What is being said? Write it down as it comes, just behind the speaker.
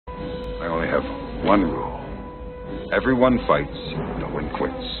one rule. Everyone fights, no one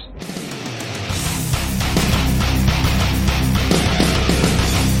quits.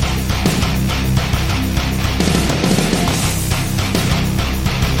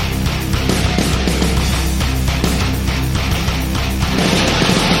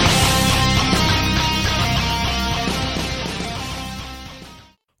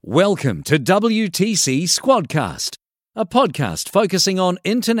 Welcome to WTC Squadcast, a podcast focusing on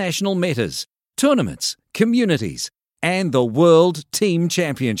international matters, tournaments, communities, and the World Team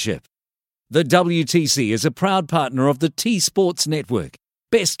Championship. The WTC is a proud partner of the T-Sports Network,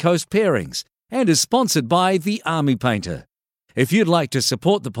 Best Coast Pairings, and is sponsored by The Army Painter. If you'd like to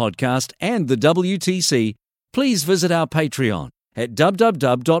support the podcast and the WTC, please visit our Patreon at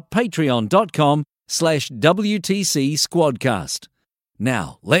www.patreon.com/WTC Squadcast.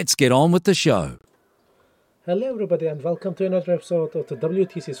 Now, let's get on with the show. Hello everybody and welcome to another episode of the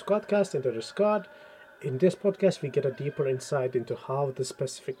WTC Squadcast Into the Squad. In this podcast we get a deeper insight into how the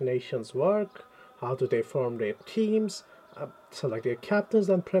specific nations work, how do they form their teams, select their captains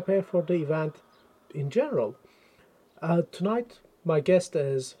and prepare for the event in general. Tonight my guest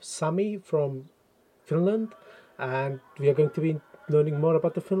is Sami from Finland and we are going to be learning more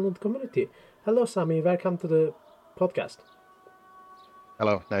about the Finland community. Hello Sami, welcome to the podcast.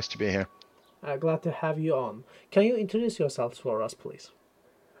 Hello, nice to be here. Glad to have you on. Can you introduce yourselves for us, please?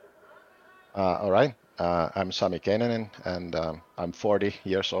 All right. I'm Sami Keinonen, and I'm 40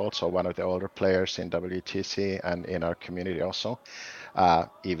 years old, so one of the older players in WTC and in our community also,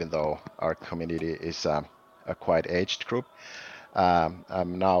 even though our community is a quite aged group.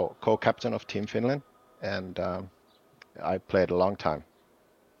 I'm now co-captain of Team Finland, and I played a long time.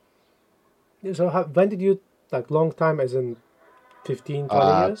 So when did you, long time as in 15,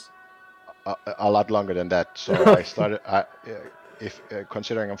 20 years? A lot longer than that. So I started,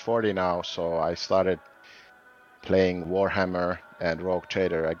 considering I'm 40 now, so I started playing Warhammer and Rogue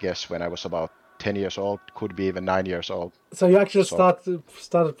Trader, I guess, when I was about 10 years old, could be even 9 years old. So you actually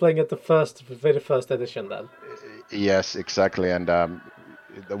started playing at the very first edition then? Yes, exactly. And the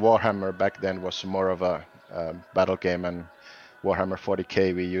Warhammer back then was more of a battle game, and Warhammer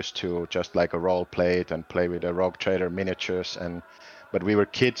 40k we used to just like a role play it and play with the Rogue Trader miniatures, but we were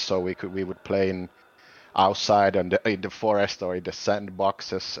kids, so we would play outside and in the forest or in the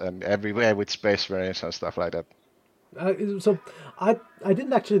sandboxes and everywhere with Space Marines and stuff like that. So I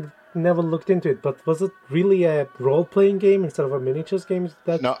didn't actually never looked into it, but was it really a role playing game instead of a miniatures game?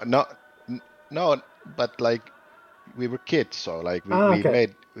 No, but like we were kids, so like we okay.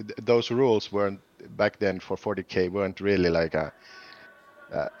 made those rules weren't back then for 40k weren't really like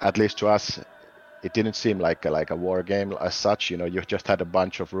at least to us it didn't seem like a war game as such. You just had a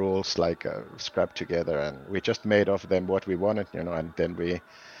bunch of rules scrapped together, and we just made of them what we wanted, and then we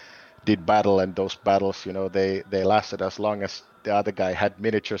did battle, and those battles, they lasted as long as the other guy had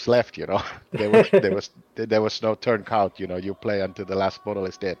miniatures left. There was no turn count. You play until the last model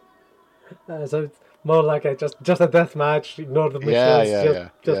is dead. So it's more like just a death match, ignore the missions,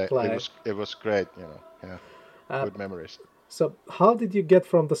 just play. It was great, good memories. So how did you get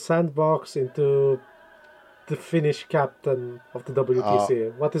from the sandbox into the Finnish captain of the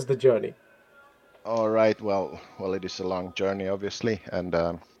WTC? What is the journey? All right, well, it is a long journey, obviously, and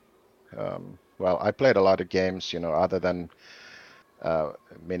I played a lot of games, other than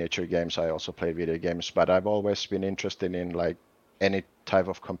miniature games. I also played video games, but I've always been interested in like any type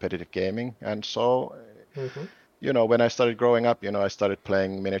of competitive gaming, and so when I started growing up, I started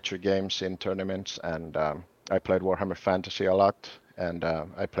playing miniature games in tournaments, and I played Warhammer Fantasy a lot, and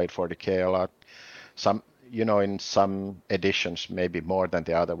I played 40k a lot. In some editions, maybe more than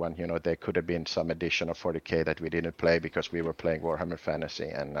the other one, there could have been some edition of 40k that we didn't play because we were playing Warhammer Fantasy,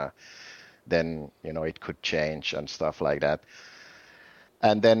 and then it could change and stuff like that.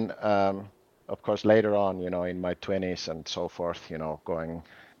 And then of course later on, in my 20s and so forth, going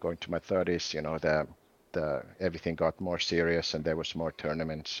to my 30s, the everything got more serious and there was more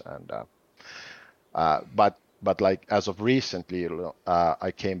tournaments, and but like as of recently,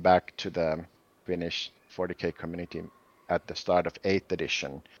 I came back to the Finnish 40k community at the start of 8th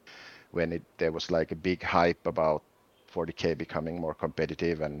edition, when there was like a big hype about 40k becoming more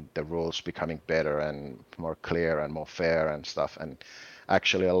competitive and the rules becoming better and more clear and more fair and stuff. And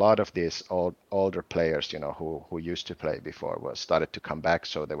actually a lot of these older players, who used to play before started to come back,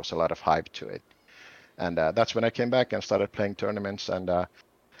 so there was a lot of hype to it. And that's when I came back and started playing tournaments, and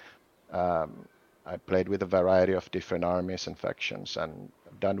I played with a variety of different armies and factions and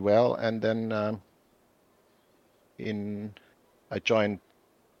done well. And then I joined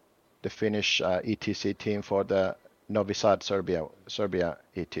the Finnish ETC team for the Novi Sad Serbia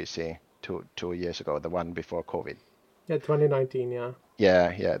ETC, two years ago, the one before COVID. Yeah, 2019. Yeah.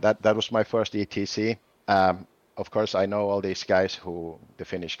 Yeah. That was my first ETC. Of course, I know all these guys the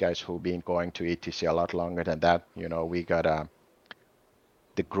Finnish guys who've been going to ETC a lot longer than that. We got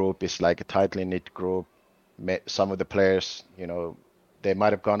the group is like a tightly knit group. Some of the players, they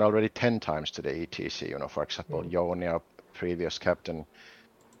might have gone already 10 times to the ETC. For example, Jouni, our previous captain,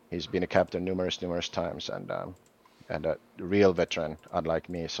 he's been a captain numerous times, and a real veteran, unlike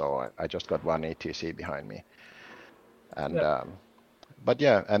me. So I just got one ETC behind me, and but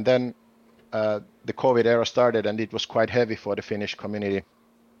yeah, and then the COVID era started, and it was quite heavy for the Finnish community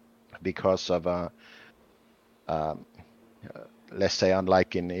because of let's say,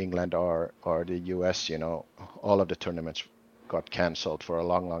 unlike in England or the US, all of the tournaments got cancelled for a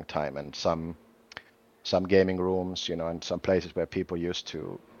long time, and some gaming rooms, and some places where people used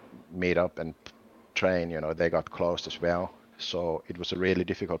to meet up and train, they got closed as well. So it was a really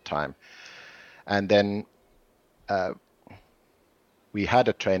difficult time. And then we had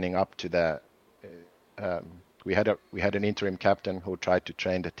a training up to the we had an interim captain who tried to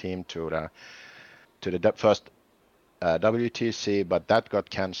train the team to the first WTC, but that got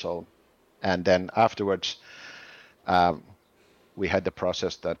cancelled. And then afterwards, we had the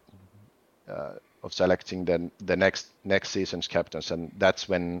process that of selecting the next season's captains, and that's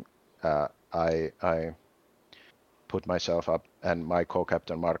when I put myself up and my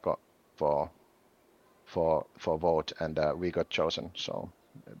co-captain Marco for vote, and we got chosen. So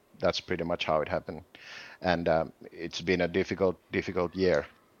that's pretty much how it happened, and it's been a difficult year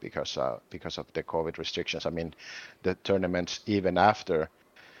because of the COVID restrictions. I mean, the tournaments even after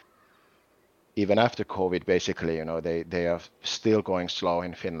COVID, basically, they are still going slow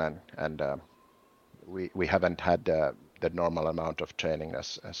in Finland, and we haven't had the normal amount of training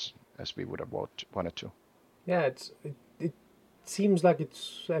as we would have wanted to. Yeah, it seems like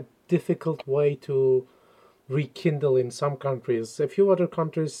it's a difficult way to rekindle in some countries. A few other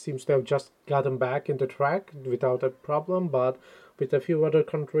countries seems to have just gotten back into track without a problem, but with a few other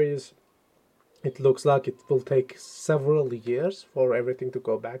countries, it looks like it will take several years for everything to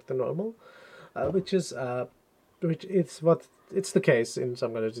go back to normal, which it's the case in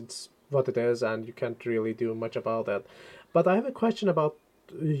some countries. It's what it is, and you can't really do much about that. But I have a question about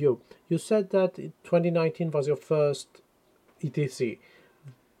you. You said that 2019 was your first ETC,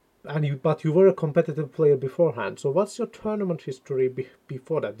 but you were a competitive player beforehand. So what's your tournament history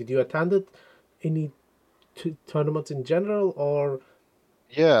before that? Did you attend any tournaments in general, or?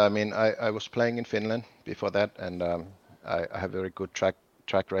 Yeah, I mean, I was playing in Finland before that, and I have a very good track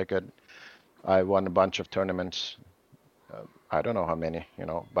record. I won a bunch of tournaments. I don't know how many,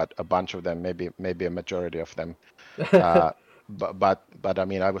 but a bunch of them, maybe a majority of them. But I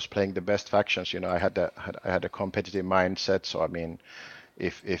mean, I was playing the best factions. I had a competitive mindset. So I mean,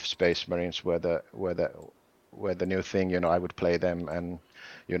 if Space Marines were the new thing, I would play them, and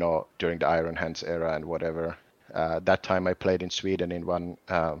during the Iron Hands era and whatever. That time I played in Sweden in one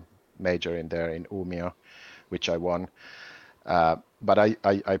major in Umeå, which I won. But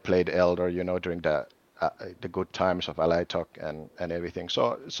I played Elder, during the good times of Alaitok and everything.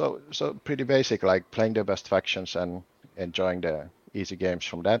 So pretty basic, like playing the best factions and enjoying the easy games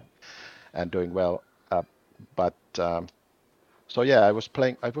from that and doing well. So yeah, I was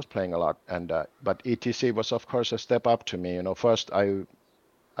playing a lot, and but ETC was of course a step up to me. First I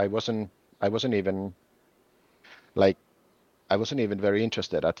wasn't even very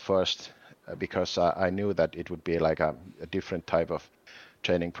interested at first because I knew that it would be like a different type of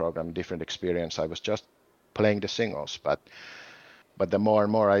training program, different experience. I was just playing the singles, but the more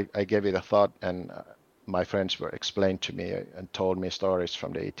and more I gave it a thought, and my friends were explained to me and told me stories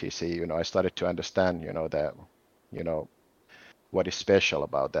from the ETC. I started to understand, what is special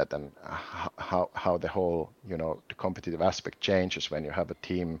about that, and how the whole, the competitive aspect changes when you have a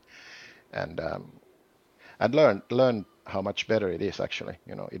team, and learn how much better it is actually.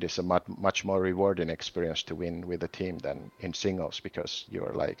 It is a much more rewarding experience to win with a team than in singles, because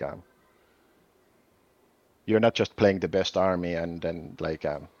you're like you're not just playing the best army and then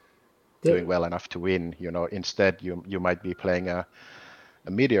doing well enough to win. Instead you might be playing a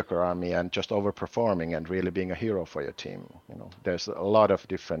mediocre army and just overperforming and really being a hero for your team. There's a lot of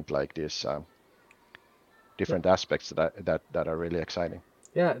different different aspects that are really exciting.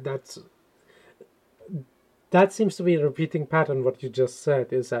 Yeah, that seems to be a repeating pattern. What you just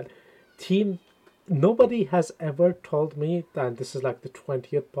said is that nobody has ever told me, and this is like the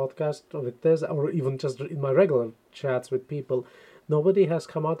 20th podcast with this, or even just in my regular chats with people, nobody has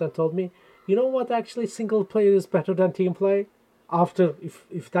come out and told me, you know what, actually single play is better than team play. After,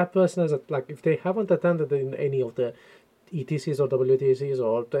 if that person has if they haven't attended in any of the ETCs or WTCs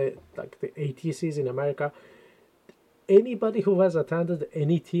or the ATCs in America, anybody who has attended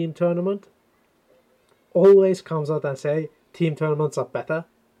any team tournament always comes out and say team tournaments are better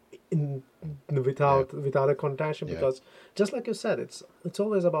without a contention, because just like you said, it's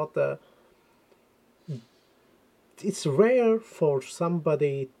always about it's rare for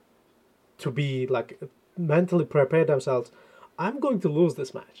somebody to be like mentally prepare themselves. I'm going to lose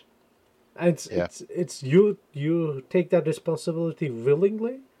this match, and it's you take that responsibility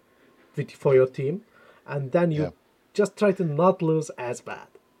willingly for your team, and then you just try to not lose as bad.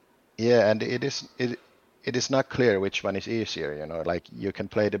 Yeah, and it is not clear which one is easier. You know, like you can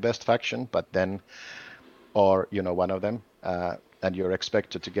play the best faction, but then, or one of them, and you're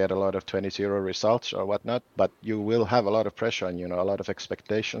expected to get a lot of 20-0 results or whatnot, but you will have a lot of pressure on you, a lot of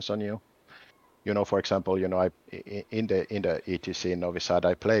expectations on you. For example, I in the ETC in Novi Sad,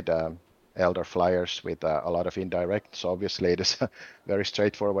 I played Elder Flyers with a lot of indirect. So obviously, it is a very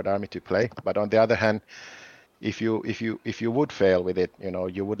straightforward army to play. But on the other hand, if you would fail with it,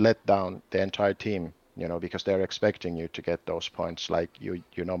 you would let down the entire team, because they're expecting you to get those points like you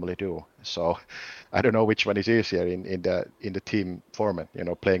normally do. So I don't know which one is easier in the team format,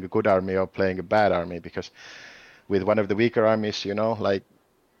 playing a good army or playing a bad army, because with one of the weaker armies, like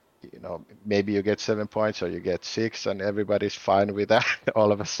maybe you get 7 points or you get 6 and everybody's fine with that.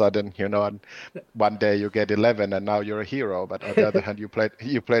 All of a sudden, and one day you get 11 and now you're a hero. But on the other hand, you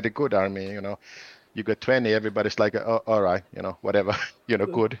played a good army, you get 20, everybody's like, oh, all right, whatever,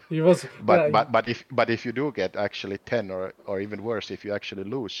 good. But if you do get actually 10 or even worse, if you actually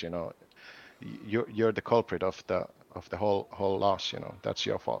lose, you're the culprit of the whole loss. That's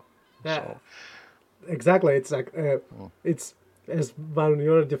your fault. Yeah, so. Exactly. It's like it's as when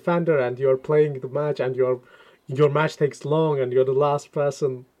you're a defender and you're playing the match and your match takes long and you're the last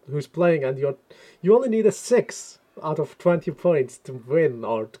person who's playing and you only need a 6 out of 20 points to win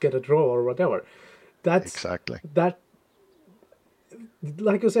or to get a draw or whatever. That's exactly that.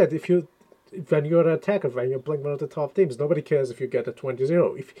 Like you said, when you're an attacker, when you're playing one of the top teams, nobody cares if you get a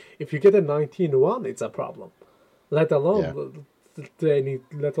 20-0. If you get a 19-1, it's a problem. Let alone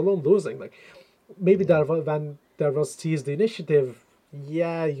losing. Like maybe when there was seized the initiative,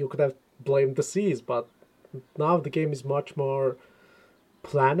 you could have blamed the Seas, but now the game is much more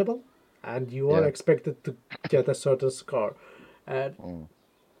plannable, and you are expected to get a certain score. And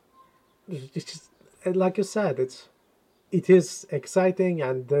it's just, like you said, it is exciting,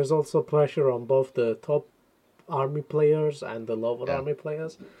 and there's also pressure on both the top army players and the lower army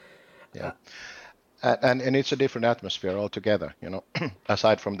players. Yeah. And it's a different atmosphere altogether,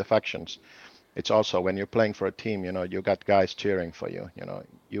 aside from the factions. It's also when you're playing for a team, you got guys cheering for you,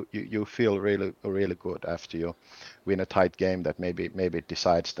 you feel really, really good after you win a tight game that maybe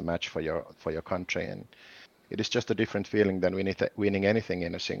decides the match for your country. And it is just a different feeling than winning anything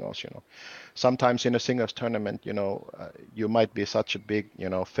in a singles, Sometimes in a singles tournament, you might be such a big,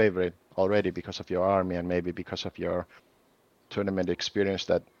 favorite already because of your army and maybe because of your tournament experience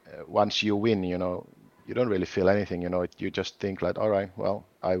that once you win, you don't really feel anything, you just think like, all right, well,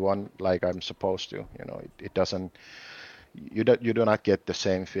 I won like I'm supposed to, it doesn't, you do not get the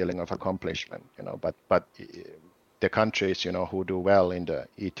same feeling of accomplishment, but the countries, who do well in the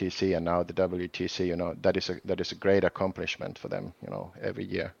ETC and now the WTC, that is a great accomplishment for them, every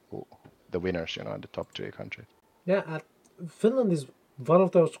year, the winners, and the top 3 countries. Yeah, Finland is one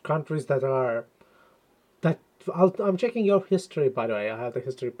of those countries that I'm checking your history, by the way. I have the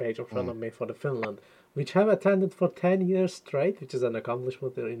history page in front of me for the Finland, which have attended for 10 years straight, which is an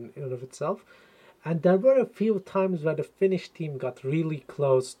accomplishment in and of itself. And there were a few times where the Finnish team got really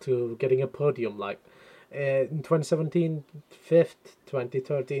close to getting a podium, like in 2017, 5th,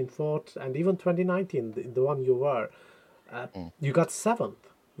 2013, 4th, and even 2019, the one you were, you got 7th,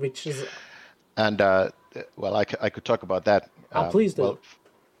 which is... And, well, I could talk about that. Please do. Well,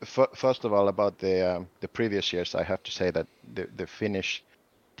 first of all, about the previous years, I have to say that the Finnish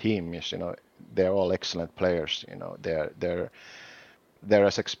team is, they're all excellent players. They're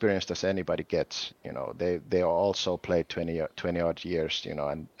as experienced as anybody gets. They also played 20 odd years.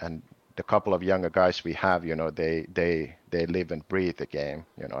 And the couple of younger guys we have, they live and breathe the game.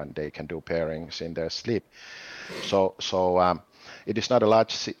 And they can do pairings in their sleep. So it is not a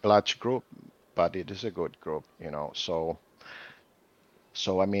large group, but it is a good group. So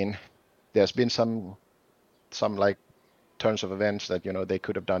I mean, there's been some like turns of events that they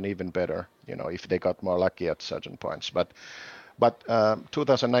could have done even better, if they got more lucky at certain points. But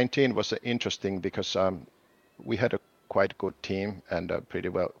 2019 was interesting because we had a quite good team and a pretty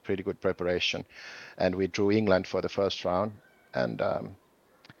good preparation, and we drew England for the first round, and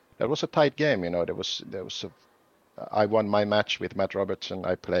that was a tight game. There was I won my match with Matt Robertson.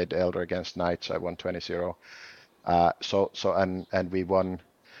 I played Elder against Knights. I won 20-0. And we won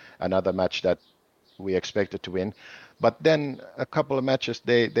another match that we expected to win. But then a couple of matches,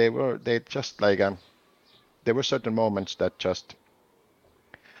 they just like there were certain moments that just,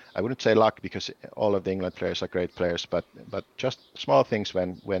 I wouldn't say luck, because all of the England players are great players, but just small things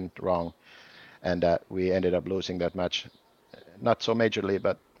went wrong, and we ended up losing that match. Not so majorly,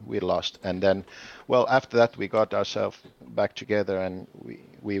 but we lost. And then, well, after that, we got ourselves back together, and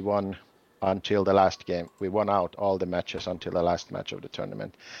we won until the last game. We won out all the matches until the last match of the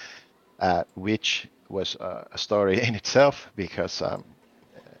tournament, which was a story in itself, because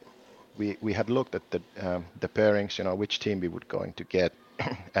we had looked at the pairings, which team we would going to get,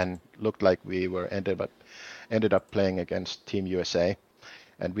 and looked like we were ended up playing against Team USA,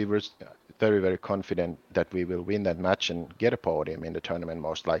 and we were very, very confident that we will win that match and get a podium in the tournament,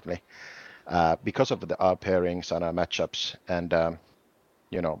 most likely, because of our pairings and our matchups. And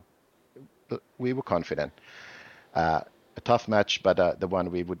we were confident. A tough match, but the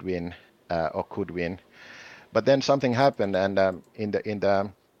one we would win or could win. But then something happened, and in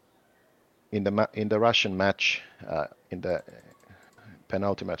the Russian match, in the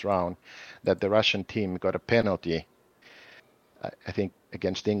penultimate round, that the Russian team got a penalty, I think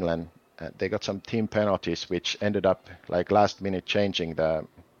against England. They got some team penalties, which ended up like last minute changing the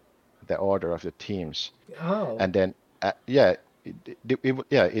order of the teams. Oh. And then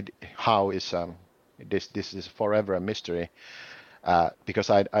how is this is forever a mystery, because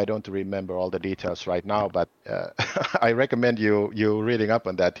I don't remember all the details right now, but I recommend you reading up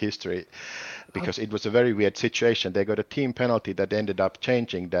on that history, because it was a very weird situation. They got a team penalty that ended up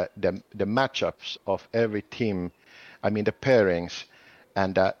changing the matchups of every team, I mean the pairings.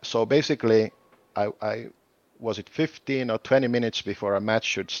 And so basically, I was it 15 or 20 minutes before a match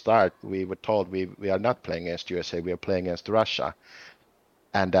should start, we were told we are not playing against USA, we are playing against Russia.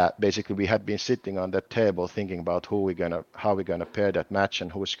 And basically, we had been sitting on that table thinking about how we're gonna pair that match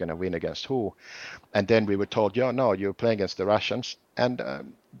and who's gonna win against who. And then we were told, no, you're playing against the Russians. And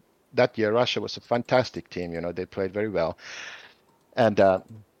that year, Russia was a fantastic team. They played very well, and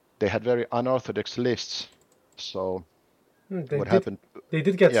they had very unorthodox lists. So what happened? They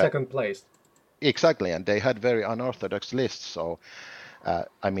did get second place. Exactly, and they had very unorthodox lists. So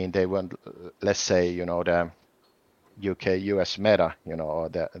I mean, they weren't, let's say, the UK-US meta, or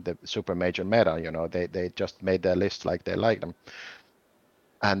the super major meta, they just made their list like they liked them.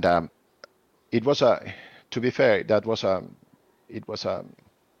 And it was to be fair, it was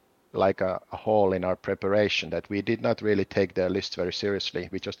like a hole in our preparation, that we did not really take their list very seriously.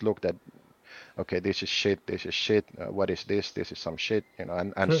 We just looked at, okay, this is shit, what is this? This is some shit,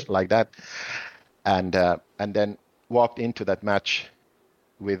 and like that. And then walked into that match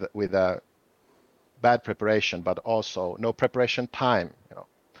with a bad preparation, but also no preparation time.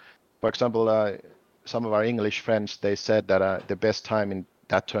 For example, some of our English friends, they said that the best time in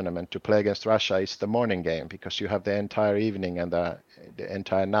that tournament to play against Russia is the morning game, because you have the entire evening and the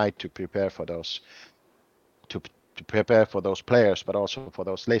entire night to prepare for those to prepare for those players, but also for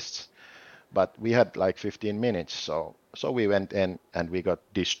those lists. But we had like 15 minutes, so we went in and we got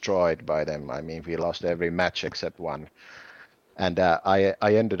destroyed by them. I mean, we lost every match except one, and I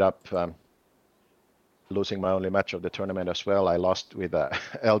ended up losing my only match of the tournament as well. I lost with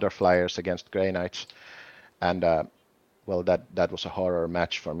Elder Flyers against Grey Knights, and well, that was a horror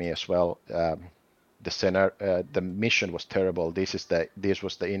match for me as well. The mission was terrible. This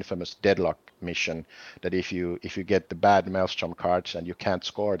was the infamous deadlock mission, that if you get the bad Maelstrom cards and you can't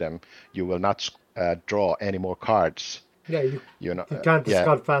score them, you will not draw any more cards. Yeah, you can't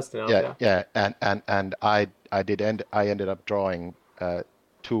discard fast enough. Yeah. And I ended up drawing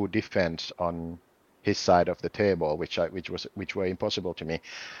 2 defense on his side of the table, which were impossible to me.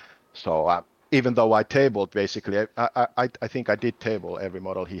 So even though I tabled, basically, I think I did table every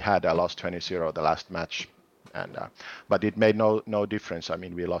model he had. I lost 20-0 the last match, and but it made no difference. I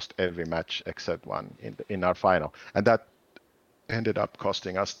mean, we lost every match except one in our final, and that ended up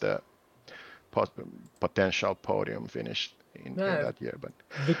costing us the potential podium finish in that year.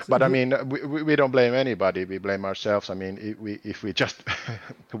 But I mean, we don't blame anybody. We blame ourselves. I mean, if we just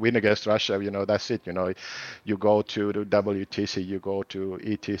win against Russia, that's it. You go to the WTC, you go to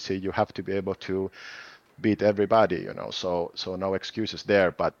ETC, you have to be able to beat everybody. So no excuses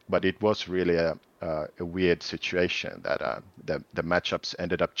there. But it was really a weird situation that the matchups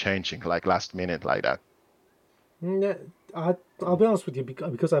ended up changing like last minute like that. Yeah, I'll be honest with you,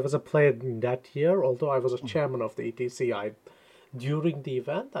 because I was a player in that year, although I was a chairman of the ETC, during the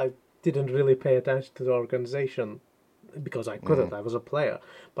event, I didn't really pay attention to the organization because I couldn't. I was a player.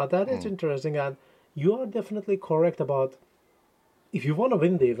 But that is interesting, and you are definitely correct about if you want to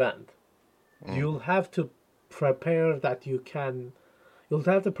win the event, you'll have to prepare that you can. You'll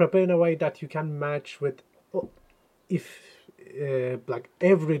have to prepare in a way that you can match with, if like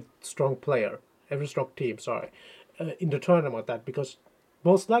every strong player, every strong team. Sorry, in the tournament that because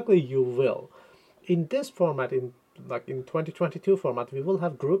most likely you will. In this format, in 2022 format, we will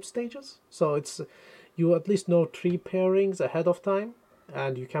have group stages. So it's you at least know three pairings ahead of time,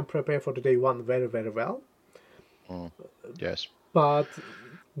 and you can prepare for the day one very very well. Yes. But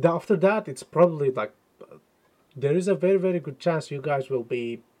after that, it's probably like there is a very very good chance you guys will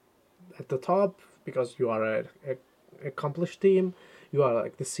be at the top because you are a accomplished team. You are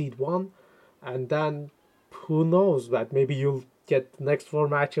like the seed one, and then who knows that maybe you'll get the next four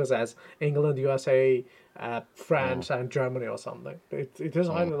matches as England, USA, France, and Germany or something. It is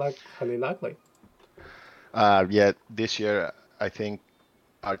highly likely. Yeah, this year I think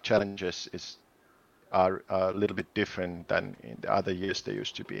our challenges are a little bit different than in the other years they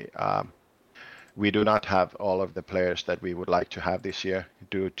used to be. We do not have all of the players that we would like to have this year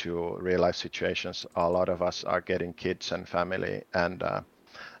due to real life situations. A lot of us are getting kids and family and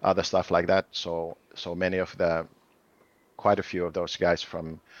other stuff like that. So many of quite a few of those guys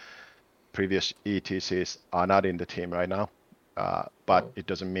from previous ETCs are not in the team right now. But it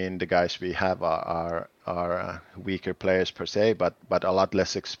doesn't mean the guys we have are weaker players per se, but a lot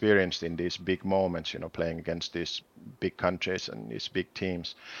less experienced in these big moments, playing against these big countries and these big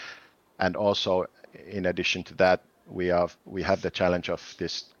teams. And also, in addition to that, we have the challenge of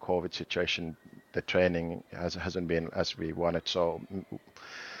this COVID situation. The training hasn't been as we wanted, so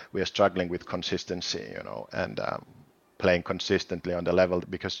we are struggling with consistency, and playing consistently on the level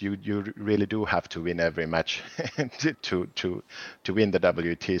because you really do have to win every match to win the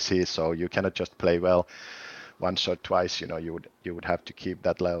WTC. So you cannot just play well once or twice. You would have to keep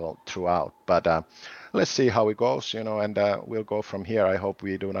that level throughout. But let's see how it goes. And we'll go from here. I hope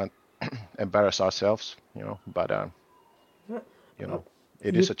we do not embarrass ourselves. But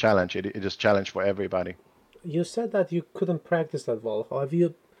it is a challenge. It is a challenge for everybody. You said that you couldn't practice that well. Have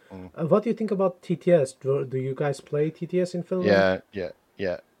you? What do you think about TTS? Do you guys play TTS in Finland?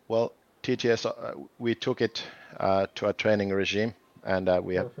 Yeah. Well, TTS, we took it to a training regime, and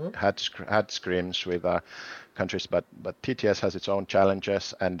we have had scrims with countries, but TTS has its own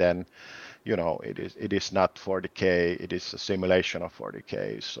challenges, and then it is not 40K, it is a simulation of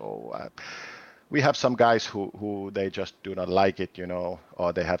 40K. So we have some guys who they just do not like it,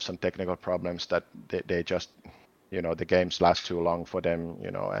 or they have some technical problems that they just the games last too long for them,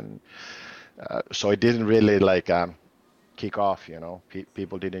 and so it didn't really kick off,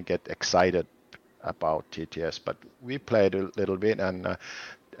 people didn't get excited about TTS, but we played a little bit, and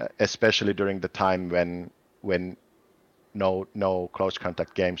especially during the time when no close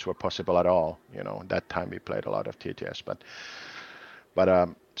contact games were possible at all, that time we played a lot of TTS, but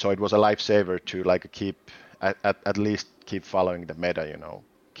so it was a lifesaver to keep at least keep following the meta,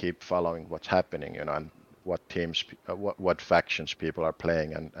 keep following what's happening, and what teams, what factions people are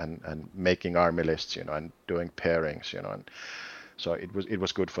playing, and making army lists, and doing pairings, and so it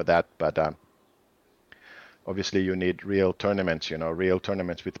was good for that. But obviously you need real tournaments, real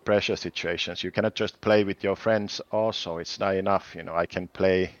tournaments with pressure situations. You cannot just play with your friends. Also, it's not enough. I can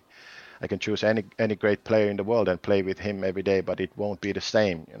choose any great player in the world and play with him every day, but it won't be the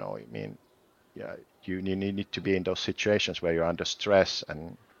same. You need to be in those situations where you're under stress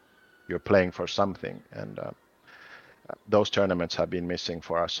and you're playing for something, and those tournaments have been missing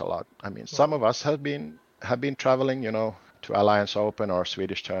for us a lot. I mean, some of us have been traveling, to Alliance Open or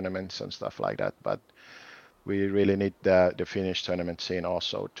Swedish tournaments and stuff like that, but we really need the Finnish tournament scene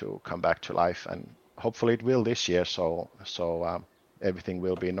also to come back to life, and hopefully it will this year. So everything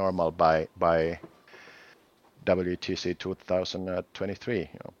will be normal by WTC 2023.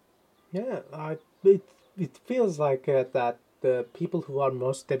 Yeah, it feels like that the people who are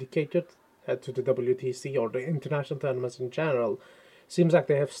most dedicated to the WTC or the international tournaments in general seems like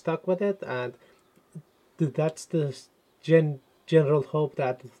they have stuck with it, and that's the general hope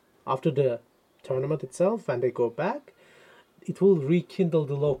that after the tournament itself, when they go back, it will rekindle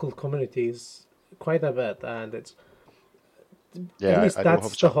the local communities quite a bit, and it's at least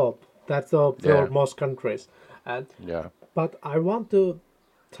that's the hope. That's the hope for most countries, and But I want to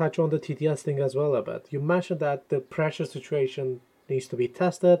touch on the TTS thing as well a bit. You mentioned that the pressure situation needs to be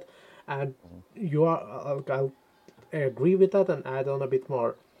tested, and I'll agree with that and add on a bit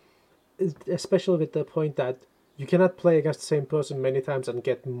more, especially with the point that you cannot play against the same person many times and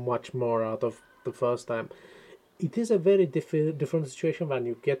get much more out of the first time. It is a very different situation when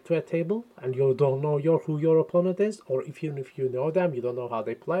you get to a table and you don't know who your opponent is, or even if you know them, you don't know how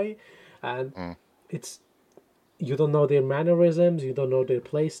they play, and it's you don't know their mannerisms, you don't know their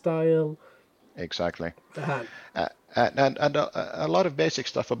play style. Exactly. And And a lot of basic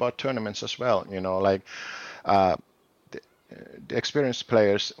stuff about tournaments as well. Like uh, the, the experienced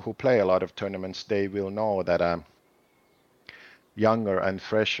players who play a lot of tournaments, they will know that younger and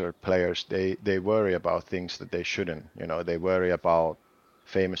fresher players, they worry about things that they shouldn't. They worry about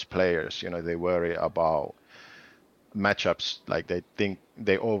famous players. They worry about matchups. Like they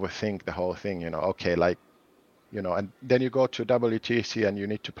overthink the whole thing. Okay, like and then you go to WTC and you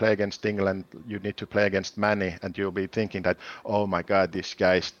need to play against England, you need to play against Manny, and you'll be thinking that, oh my God, this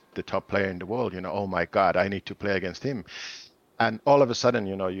guy's the top player in the world, oh my God, I need to play against him. And all of a sudden,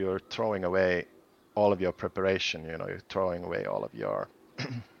 you're throwing away all of your preparation, you're throwing away all of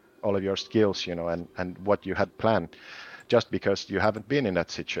your skills, and what you had planned just because you haven't been in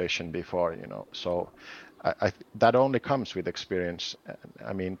that situation before, So that only comes with experience.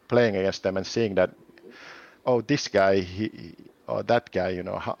 I mean, playing against them and seeing that, oh, this guy, or that guy,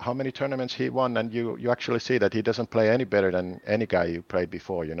 how many tournaments he won, and you actually see that he doesn't play any better than any guy you played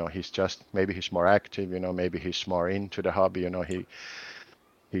before. He's just, maybe he's more active, maybe he's more into the hobby,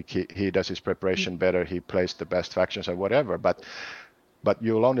 he does his preparation better, he plays the best factions or whatever. But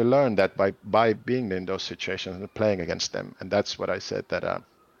you'll only learn that by being in those situations and playing against them. And that's what I said, that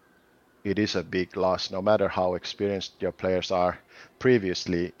it is a big loss, no matter how experienced your players are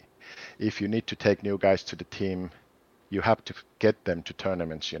previously. If you need to take new guys to the team, you have to get them to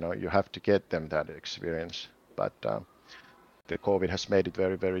tournaments, you have to get them that experience. But the COVID has made it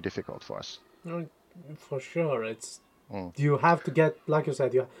very, very difficult for us. for sure, you have to get, like you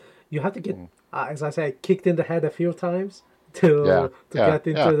said, you have to get, as I say, kicked in the head a few times Yeah, to get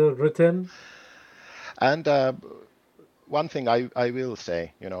into the rhythm. And one thing I will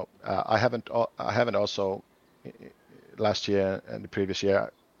say, I haven't also last year and the previous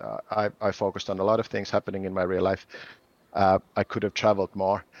year, I focused on a lot of things happening in my real life. I could have traveled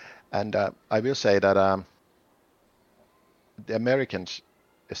more, and I will say that the Americans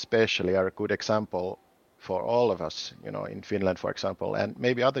especially are a good example for all of us, in Finland, for example, and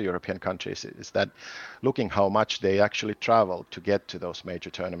maybe other European countries, is that looking how much they actually travel to get to those major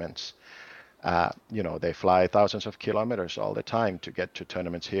tournaments. They fly thousands of kilometers all the time to get to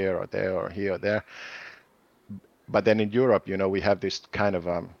tournaments here or there or here or there. But then in Europe, we have this kind of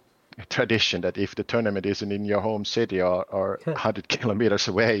tradition that if the tournament isn't in your home city or 100 kilometers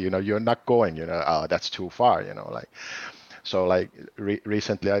away, you're not going. Oh, that's too far. Like, so like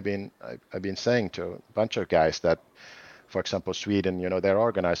recently, I've been saying to a bunch of guys that, for example, Sweden, they're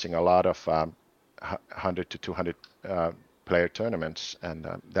organizing a lot of 100 to 200 player tournaments, and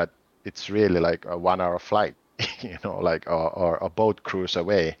that it's really like a 1 hour flight. Like or a boat cruise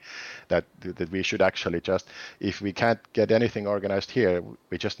away, that we should actually just, if we can't get anything organized here,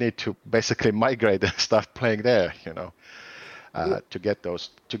 we just need to basically migrate and start playing there, to get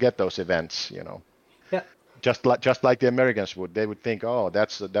those events, Yeah, just like the Americans would. They would think, oh,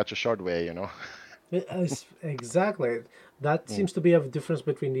 that's a short way, exactly. That seems to be a difference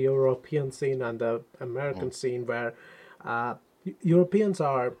between the European scene and the American scene, where Europeans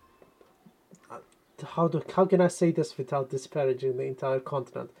are, how can I say this without disparaging the entire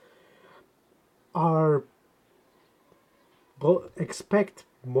continent, are expect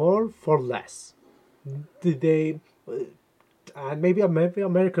more for less. They and maybe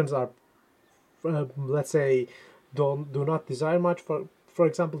Americans are, let's say, do not desire much. For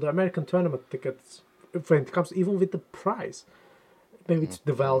example, the American tournament tickets, when it comes even with the price, maybe it's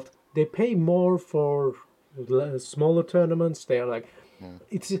the Welt, they pay more for smaller tournaments. They are like,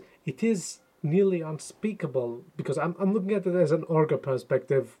 it is nearly unspeakable, because I'm looking at it as an orga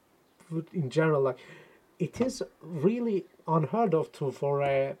perspective in general. Like, it is really unheard of for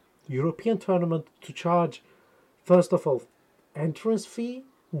a European tournament to charge, first of all, entrance fee,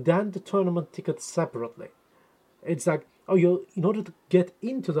 then the tournament ticket separately. It's like, oh, in order to get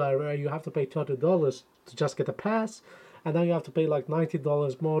into the area, you have to pay $30 to just get a pass, and then you have to pay like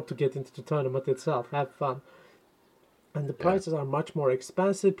 $90 more to get into the tournament itself. Have fun. And the prices are much more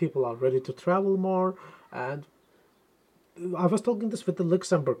expensive. People are ready to travel more. And I was talking this with the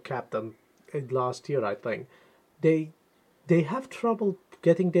Luxembourg captain last year, I think. They have trouble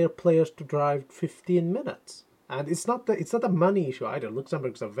getting their players to drive 15 minutes. And it's not a money issue either.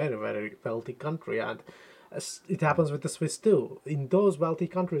 Luxembourg is a very, very wealthy country, and it happens with the Swiss too. In those wealthy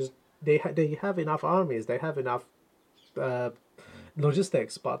countries, they have enough armies, they have enough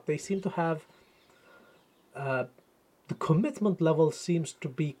logistics, but they seem to have the commitment level seems to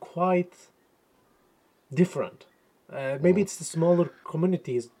be quite different. Maybe it's the smaller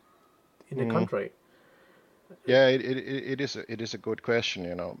communities in the country. Yeah, it is a good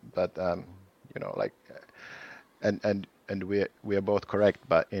question, but like, and we are both correct,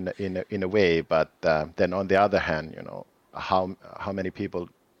 but in a way. But then on the other hand, how many people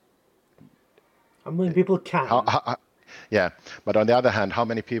can? yeah, but on the other hand, how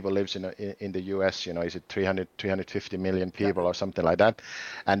many people lives in the US? Is it 350 million people or something like that?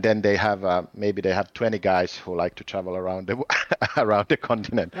 And then they have maybe they have 20 guys who like to travel around the around the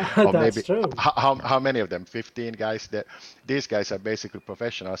continent, or That's maybe true. how many of them? 15 guys. These guys are basically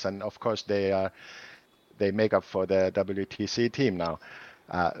professionals, and of course they make up for the WTC team now.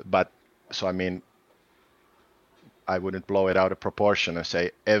 But so I mean, I wouldn't blow it out of proportion and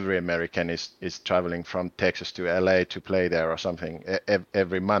say every American is traveling from Texas to LA to play there or something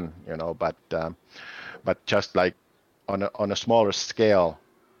every month, but just like on a smaller scale,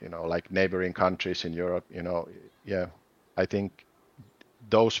 like neighboring countries in Europe, yeah, I think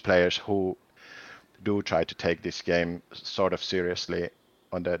those players who do try to take this game sort of seriously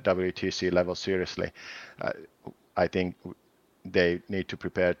on the WTC level seriously, uh, I think they need to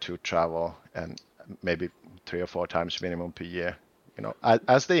prepare to travel and maybe 3 or 4 times minimum per year,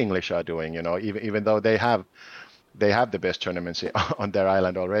 as the English are doing, even though they have the best tournaments on their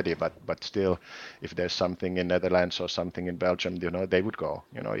island already, but still, if there's something in Netherlands or something in Belgium, they would go.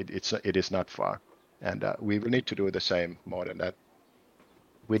 It is not far, and we will need to do the same more than that.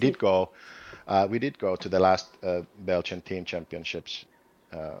 We did go to the last Belgian team championships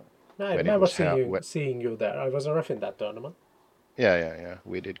I when it remember was held. seeing you there. I was a ref in that tournament. Yeah.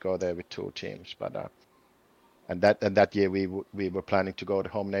 We did go there with 2 teams, but and that year we were planning to go to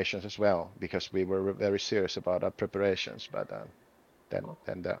home nations as well because we were very serious about our preparations. But then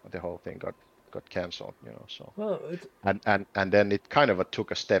the whole thing got cancelled, So Well, and then it kind of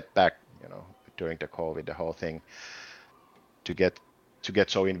took a step back, during the COVID, the whole thing, to get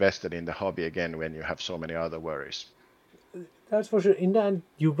so invested in the hobby again when you have so many other worries. that's for sure. In the end,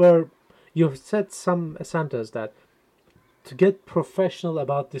 you said some sentence that to get professional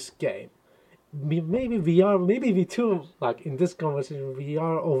about this game, maybe we too, like in this conversation, we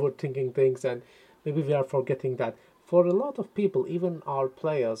are overthinking things, and maybe we are forgetting that for a lot of people, even our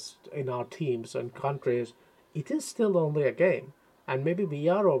players in our teams and countries, it is still only a game, and maybe we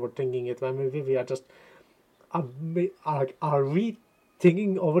are overthinking it. When maybe we are just are we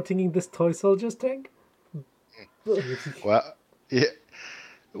overthinking this toy soldiers thing? Well, yeah,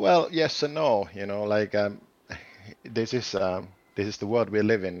 well, yes and no. Like this is the world we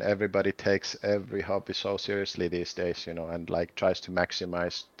live in. Everybody takes every hobby so seriously these days, and like tries to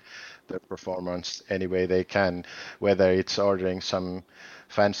maximize their performance any way they can, whether it's ordering some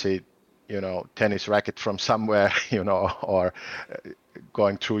fancy, tennis racket from somewhere, or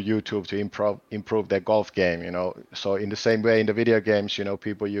going through YouTube to improve their golf game, So in the same way in the video games,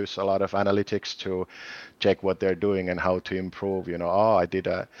 people use a lot of analytics to check what they're doing and how to improve, oh,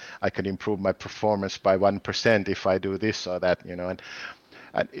 I can improve my performance by 1% if I do this or that, and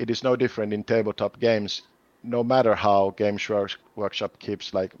it is no different in tabletop games. No matter how Games Workshop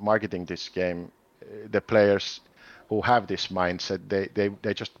keeps like marketing this game, the players who have this mindset,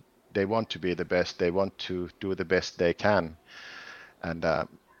 they want to be the best. They want to do the best they can, and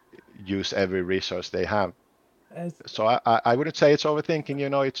use every resource they have. As So I wouldn't say it's overthinking.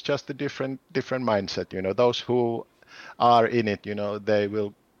 It's just a different mindset. Those who are in it, they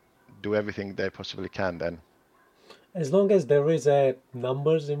will do everything they possibly can. Then. as long as there is a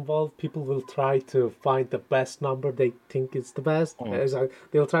numbers involved, people will try to find the best number they think is the best. Mm.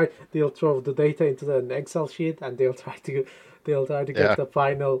 They'll throw the data into an Excel sheet, and they'll try to get Yeah. the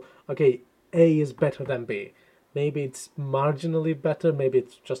final. Okay, A is better than B. Maybe it's marginally better. Maybe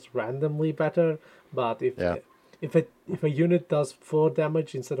it's just randomly better. But Yeah. if a unit does 4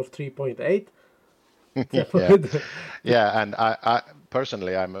 damage instead of 3.8, Yeah. Yeah, and I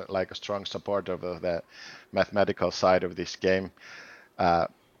personally, I'm like a strong supporter of the mathematical side of this game. Uh,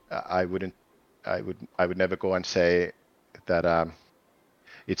 I wouldn't, I would never go and say that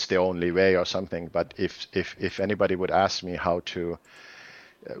it's the only way or something. But if anybody would ask me how to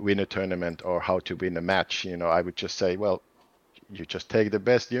win a tournament or how to win a match, I would just say, well, you just take the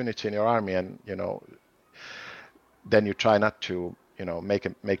best units in your army, and then you try not to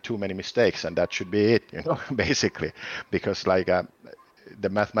make too many mistakes, and that should be it, basically, because like the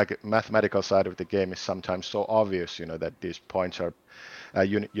mathematical side of the game is sometimes so obvious, that these points are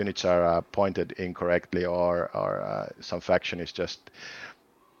units are pointed incorrectly, or some faction is just,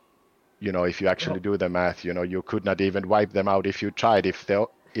 if you actually do the math, you could not even wipe them out if you tried.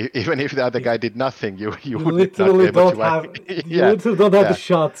 Even if the other guy did nothing, you you would not be literally able don't to wipe. have you Yeah, literally don't have the yeah,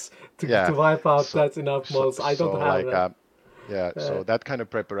 shots to yeah. wipe out So, that enough models. I don't have like, that. yeah. So that kind of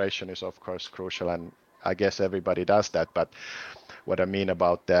preparation is of course crucial, and I guess everybody does that. But what I mean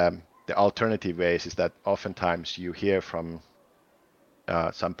about the the alternative ways is that oftentimes you hear from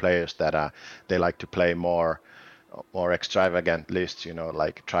some players that they like to play more extravagant lists,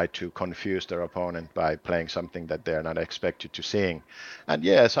 like try to confuse their opponent by playing something that they're not expected to seeing. And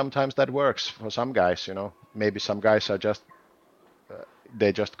yeah, sometimes that works for some guys. Maybe some guys are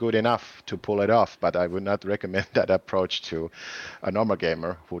they're just good enough to pull it off, but I would not recommend that approach to a normal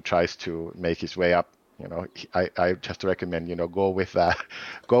gamer who tries to make his way up. I just recommend, go with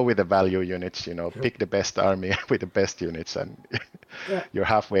the value units, pick the best army with the best units, and Yeah. you're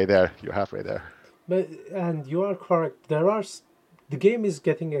halfway there. And you are correct. The game is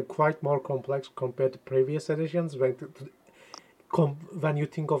getting quite more complex compared to previous editions when you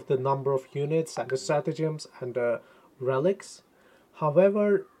think of the number of units and the stratagems and the relics.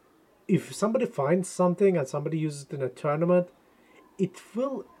 However, if somebody finds something and somebody uses it in a tournament, it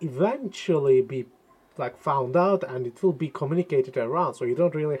will eventually be found out and it will be communicated around. So you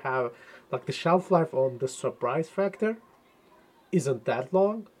don't really have the shelf life on the surprise factor isn't that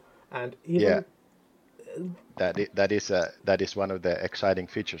long, and even that is one of the exciting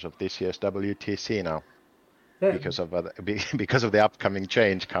features of this year's WTC now, because of the upcoming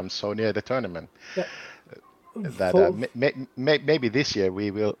change comes so near the tournament. Yeah. That maybe this year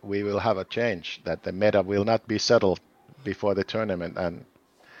we will have a change, that the meta will not be settled before the tournament, and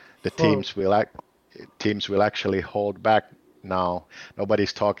the teams will actually hold back now.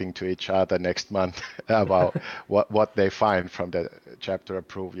 Nobody's talking to each other next month about what they find from the chapter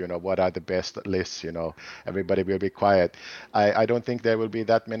approved, what are the best lists, everybody will be quiet. I don't think there will be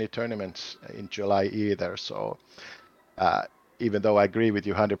that many tournaments in July either, so even though I agree with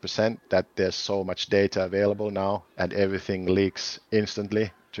you 100% that there's so much data available now and everything leaks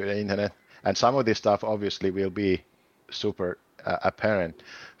instantly to the internet, and some of this stuff obviously will be super apparent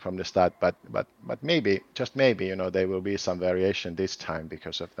from the start, but maybe, just maybe, there will be some variation this time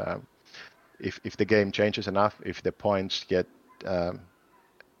because of if the game changes enough, if the points get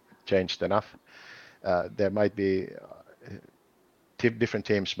changed enough, there might be different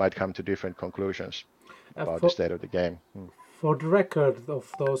teams might come to different conclusions about the state of the game. For the record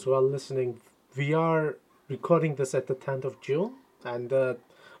of those who are listening, we are recording this at the 10th of June, and the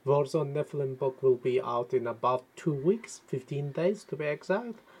Warzone Nephilim book will be out in about 2 weeks, 15 days to be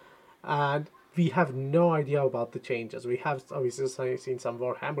exact. And we have no idea about the changes. We have obviously seen some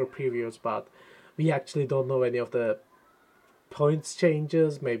Warhammer previews, but we actually don't know any of the points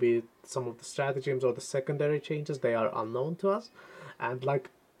changes, maybe some of the stratagems or the secondary changes. They are unknown to us. And like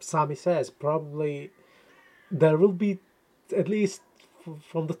Sami says, probably there will be, at least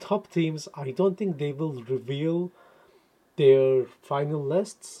from the top teams, I don't think they will reveal their final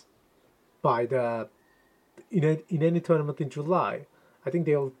lists by in any tournament in July. I think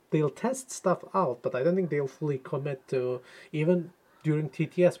they'll test stuff out, but I don't think they'll fully commit to, even during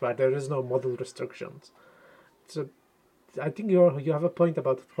TTS where there is no model restrictions. So I think you have a point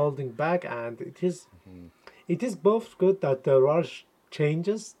about holding back, and it is both good that there are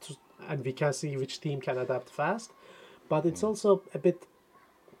changes and we can see which team can adapt fast, but it's also a bit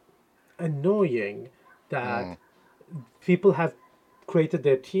annoying that people have created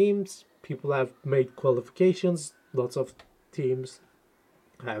their teams, people have made qualifications, lots of teams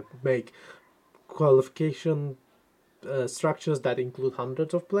have make qualification structures that include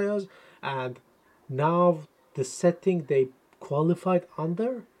hundreds of players, and now the setting they qualified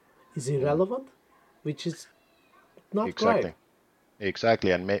under is irrelevant, which is not great.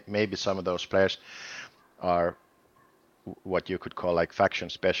 Exactly, and maybe some of those players are what you could call like faction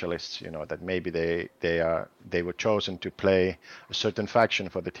specialists, that maybe they were chosen to play a certain faction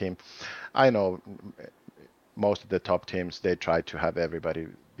for the team. I know most of the top teams, they try to have everybody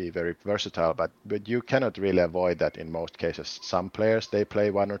be very versatile, but you cannot really avoid that in most cases. Some players, they play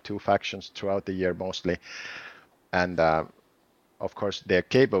one or two factions throughout the year mostly, and of course they're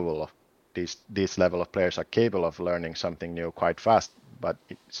capable of these level of players are capable of learning something new quite fast, but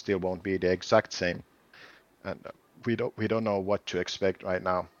it still won't be the exact same. And we don't know what to expect right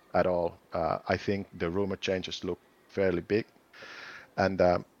now at all. I think the rumor changes look fairly big, and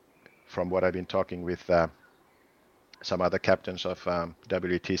from what I've been talking with some other captains of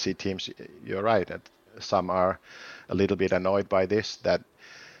WTC teams, you're right that some are a little bit annoyed by this, that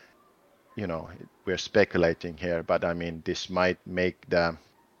we're speculating here, but I mean this might make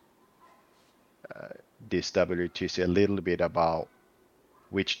this WTC a little bit about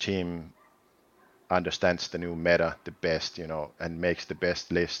which team understands the new meta the best, and makes the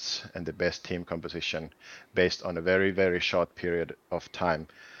best lists and the best team composition based on a very, very short period of time,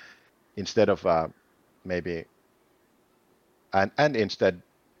 instead of maybe and instead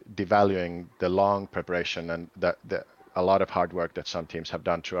devaluing the long preparation and the a lot of hard work that some teams have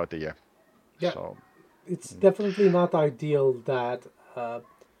done throughout the year. Yeah, So it's definitely not ideal that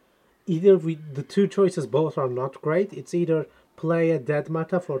either the two choices both are not great. It's either play a dead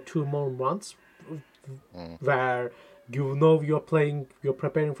meta for 2 more months, where you're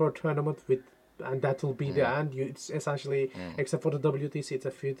preparing for a tournament with, and that will be the end. It's essentially, except for the WTC, it's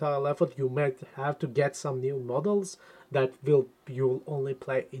a futile effort. You might have to get some new models that you'll only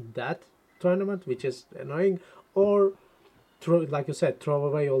play in that tournament, which is annoying, or like you said, throw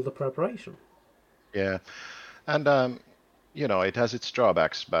away all the preparation. yeah, and it has its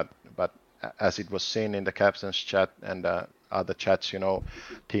drawbacks, but as it was seen in the captain's chat and other chats,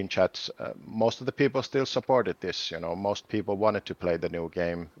 team chats, most of the people still supported this. Most people wanted to play the new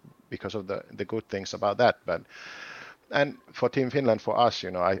game because of the good things about that. And for Team Finland, for us,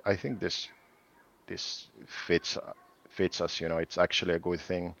 I think this fits us. It's actually a good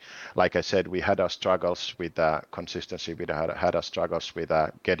thing. Like I said, we had our struggles with consistency. We had our struggles with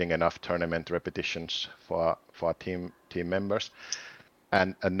getting enough tournament repetitions for our team members.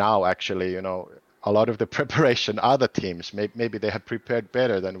 And now actually, a lot of the preparation, other teams maybe they have prepared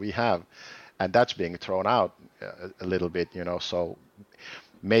better than we have, and that's being thrown out a little bit. So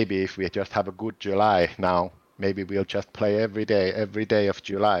maybe if we just have a good July now, maybe we'll just play every day of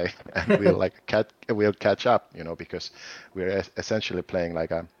July, and we'll catch up. Because we're essentially playing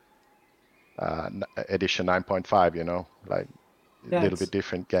like a edition 9.5. Like a little bit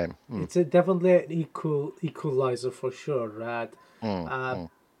different game. It's definitely an equalizer for sure. That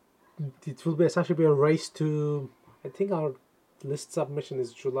it will be essentially be a race to. I think our list submission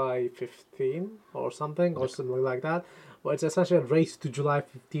is July 15 or something like that. But it's essentially a race to July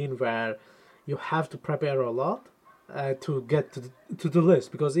 15 where you have to prepare a lot to get to the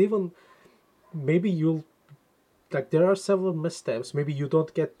list, because even maybe you'll there are several missteps. Maybe you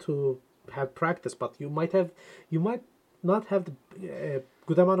don't get to have practice, but you might not have the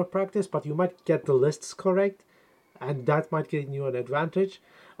good amount of practice, but you might get the lists correct, and that might give you an advantage.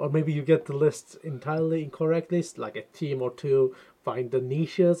 Or maybe you get the lists entirely incorrectly, like a team or two find the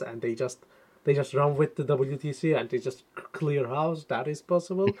niches and they just run with the WTC and they just clear house. That is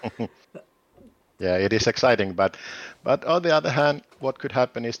possible. Yeah, it is exciting, but on the other hand, what could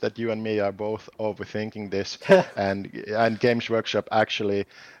happen is that you and me are both overthinking this, and Games Workshop actually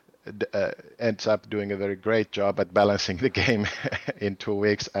ends up doing a very great job at balancing the game in 2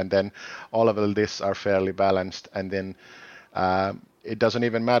 weeks, and then all of the lists are fairly balanced, and then it doesn't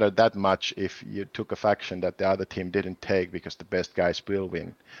even matter that much if you took a faction that the other team didn't take, because the best guys will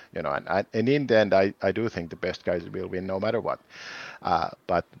win. And in the end, I do think the best guys will win no matter what.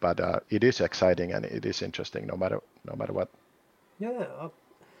 But it is exciting and it is interesting no matter what. Yeah,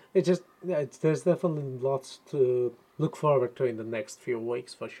 there's definitely lots to look forward to in the next few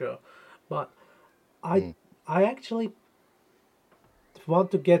weeks for sure. But I actually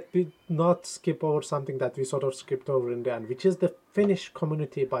want to not skip over something that we sort of skipped over in the end, which is the Finnish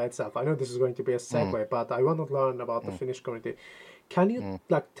community by itself. I know this is going to be a segue, but I want to learn about the Finnish community. Can you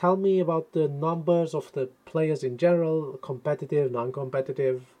tell me about the numbers of the players in general, competitive,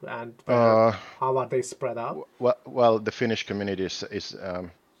 non-competitive, and how are they spread out? Well, the Finnish community is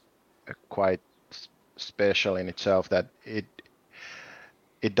quite special in itself, that it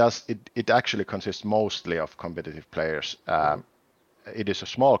actually consists mostly of competitive players. It is a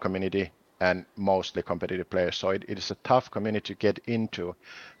small community and mostly competitive players, so it is a tough community to get into,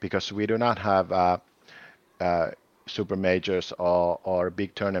 because we do not have super majors or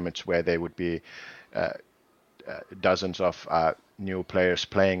big tournaments where they would be dozens of new players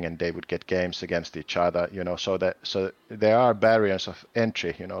playing and they would get games against each other. So there are barriers of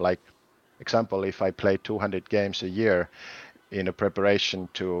entry. Like example, if I play 200 games a year in a preparation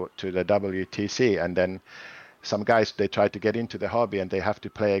to the WTC, and then some guys, they try to get into the hobby and they have to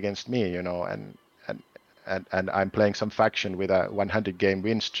play against me, and I'm playing some faction with a 100 game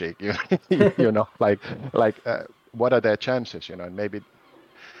win streak, what are their chances, and maybe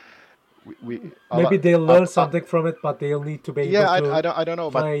maybe they'll learn something from it, but they'll need to be able to I don't know,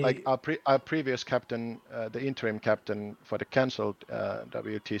 play. But like our previous captain, the interim captain for the cancelled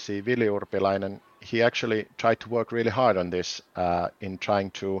WTC, Vili Urpilainen, he actually tried to work really hard on this in trying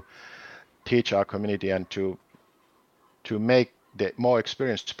to teach our community and to make the more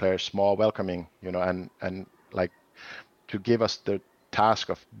experienced players more welcoming, and like to give us the task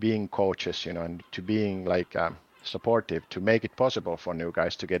of being coaches, and to being like supportive, to make it possible for new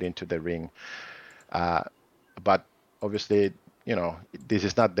guys to get into the ring. But obviously, this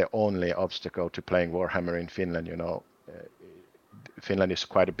is not the only obstacle to playing Warhammer in Finland. Finland is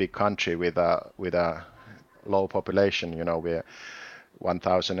quite a big country with a low population. We're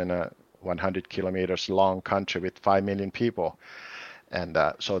 1,000 100 kilometers long country with 5 million people. And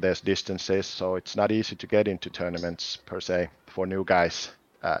so there's distances, so it's not easy to get into tournaments per se for new guys,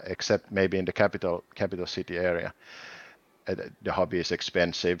 except maybe in the capital city area. The hobby is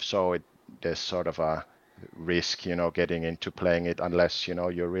expensive, so there's sort of a risk, getting into playing it unless,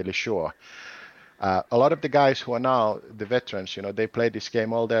 you're really sure. A lot of the guys who are now the veterans, they play this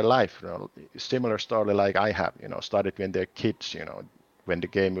game all their life. Similar story like I have, started when they're kids, when the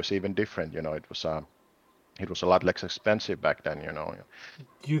game was even different. It was a lot less expensive back then,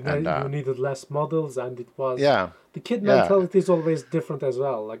 You needed less models, and it was the kid Yeah. mentality is always different as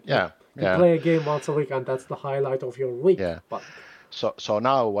well. Like you play a game once a week, and that's the highlight of your week. Yeah. But So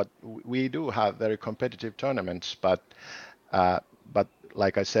now what we do have very competitive tournaments, but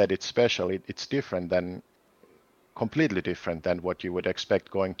like I said, it's special. It's different than completely different than what you would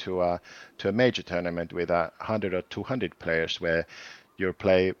expect going to a major tournament with 100 or 200 players, where you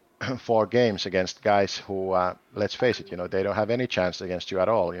play 4 games against guys who, let's face it, they don't have any chance against you at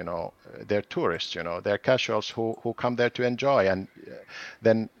all. They're tourists, they're casuals who come there to enjoy. And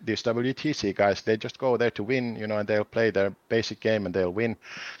then these WTC guys, they just go there to win, and they'll play their basic game and they'll win.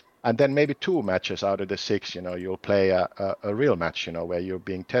 And then maybe 2 matches out of the 6, you'll play a real match, where you're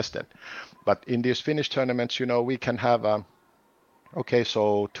being tested. But in these Finnish tournaments, we can have,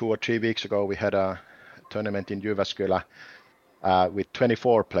 so 2 or 3 weeks ago, we had a tournament in Jyväskylä with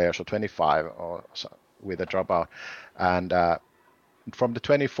 24 players or 25 or so, with a dropout. And from the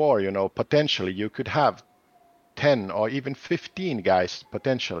 24, potentially you could have 10 or even 15 guys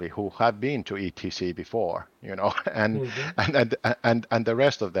potentially who have been to ETC before, and the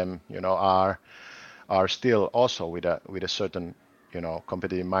rest of them, are still also with a certain,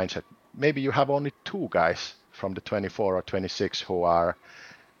 competitive mindset. Maybe you have only 2 guys from the 24 or 26 who are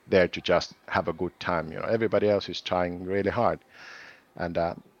there to just have a good time. Everybody else is trying really hard. And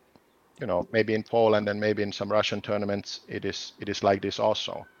maybe in Poland and maybe in some Russian tournaments it is like this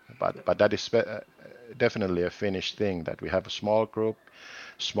also. But that is definitely a Finnish thing, that we have a small group,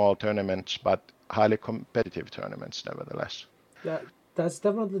 small tournaments, but highly competitive tournaments nevertheless. That's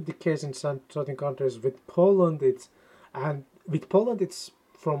definitely the case in some certain countries. With Poland, it's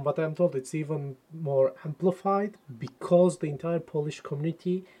from what I'm told, it's even more amplified because the entire Polish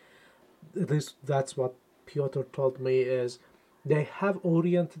community, that's what Piotr told me, is they have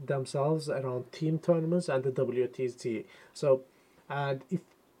oriented themselves around team tournaments and the WTC. So, and if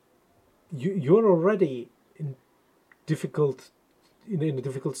you're already in a difficult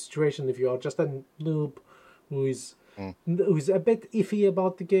situation, if you are just a noob who is a bit iffy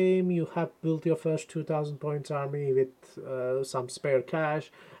about the game, you have built your first 2,000 points army with some spare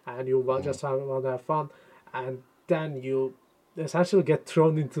cash, and you want to have fun, and then you essentially get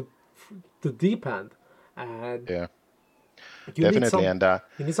thrown into the deep end, and you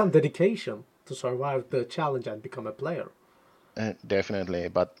need some dedication to survive the challenge and become a player. Definitely,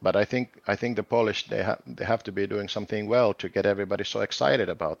 but I think the Polish, they have to be doing something well to get everybody so excited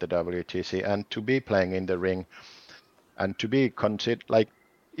about the WTC and to be playing in the ring. And to be considered, like,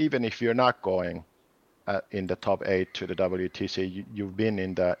 even if you're not going in the top 8 to the WTC, you've been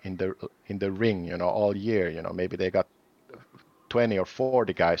in the ring, all year. Maybe they got 20 or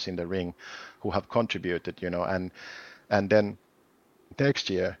 40 guys in the ring who have contributed, and then next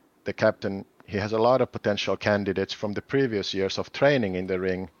year the captain, he has a lot of potential candidates from the previous years of training in the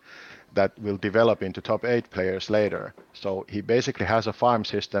ring that will develop into top 8 players later. So he basically has a farm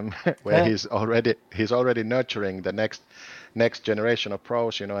system where he's already nurturing the next generation of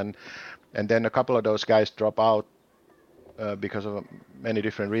pros, and then a couple of those guys drop out because of many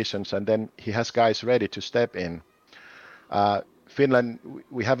different reasons, and then he has guys ready to step in. Finland,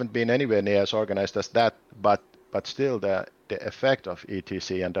 we haven't been anywhere near as organized as that, but still the effect of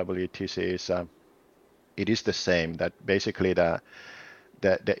ETC and WTC is it is the same. That basically the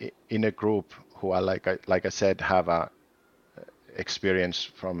in a group who are like I said have a experience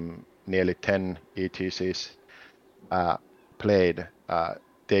from nearly 10 ETCs played,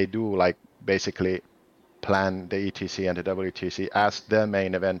 they do basically plan the ETC and the WTC as the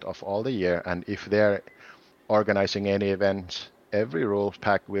main event of all the year, and if they're organizing any events, every rules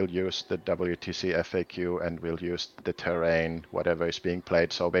pack will use the WTC FAQ and will use the terrain, whatever is being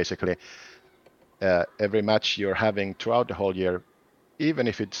played. So basically every match you're having throughout the whole year, even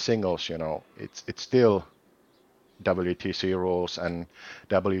if it's singles, it's still WTC rules and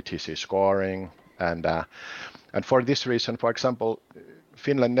WTC scoring, and for this reason, for example,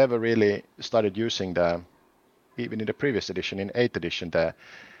 Finland never really started using even in the previous edition, in 8th edition, the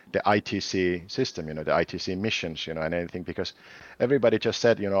ITC system, the ITC missions, and anything, because everybody just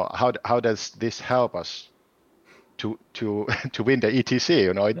said, how does this help us to to win the ETC.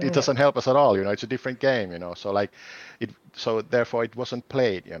 You know, it doesn't help us at all. You know, it's a different game. You know, so like so therefore it wasn't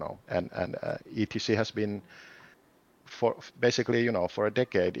played. You know, and ETC has been for basically, you know, for a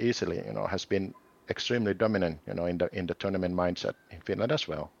decade easily, you know, has been extremely dominant, you know, in the tournament mindset in Finland as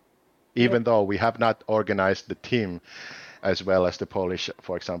well. Even though we have not organized the team as well as the Polish,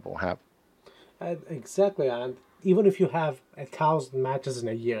 for example, have. Exactly, and even if you have 1,000 matches in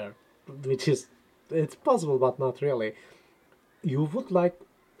a year, which is it's possible but not really, you would like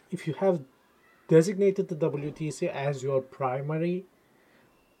if you have designated the WTC as your primary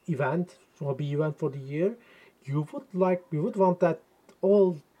event, hobby event for the year, you would want that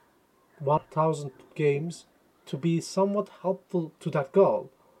all 1,000 games to be somewhat helpful to that goal.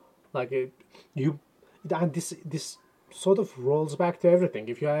 Like you, and this sort of rolls back to everything.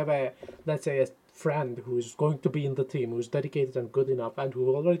 If you have a, let's say, a friend who's going to be in the team, who's dedicated and good enough, and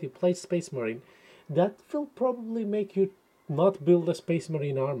who already plays Space Marine, that will probably make you not build a Space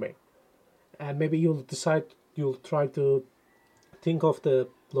Marine army, and maybe you'll try to think of the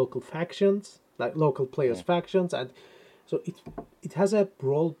local factions, like local players' factions, and so it has a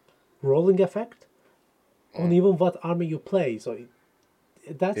rolling effect on even what army you play. So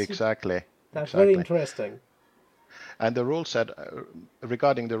that's Exactly. that's Exactly. very interesting. And the rule set,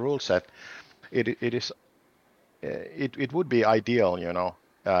 regarding the rule set, it is it would be ideal, you know,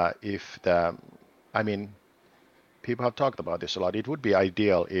 if the, I mean, people have talked about this a lot. It would be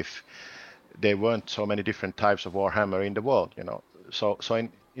ideal if there weren't so many different types of Warhammer in the world, you know. So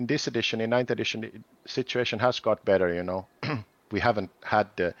in this edition, in ninth edition, the situation has got better, you know. We haven't had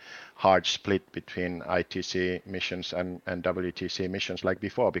the hard split between ITC missions and WTC missions like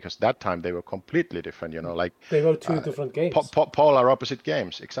before, because that time they were completely different, you know, like They were two different games. polar opposite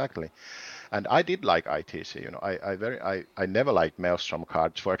games, exactly. And I did like ITC, you know. I never liked Maelstrom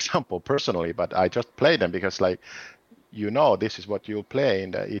cards, for example, personally, but I just played them because, like, you know, this is what you'll play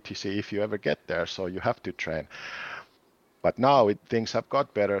in the ETC if you ever get there, so you have to train. But now things have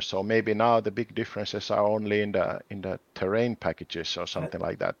got better, so maybe now the big differences are only in the terrain packages or something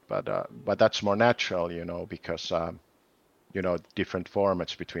like that. But that's more natural, you know, because you know, different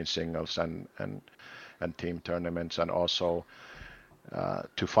formats between singles and team tournaments, and also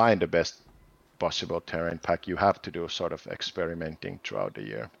to find the best possible terrain pack, you have to do sort of experimenting throughout the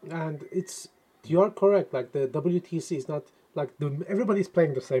year. And you're correct. Like the WTC is not like everybody's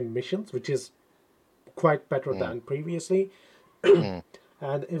playing the same missions, which is quite better than previously.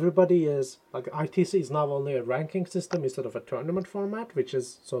 And everybody is like ITC is now only a ranking system instead of a tournament format, which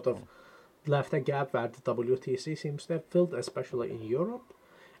is sort of left a gap where the WTC seems to have filled, especially in Europe.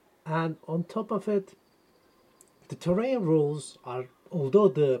 And on top of it, the terrain rules are, although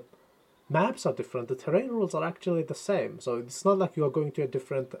the maps are different, the terrain rules are actually the same. So it's not like you are going to a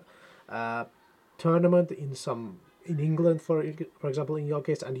different tournament in England, for example, in your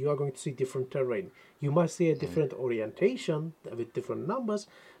case, and you are going to see different terrain. You might see a different orientation with different numbers,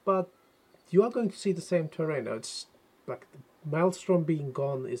 but you are going to see the same terrain. It's like Maelstrom being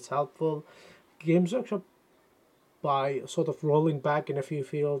gone is helpful. Games Workshop, by sort of rolling back in a few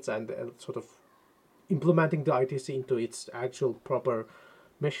fields and sort of implementing the ITC into its actual proper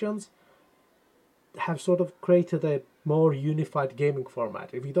missions, have sort of created a more unified gaming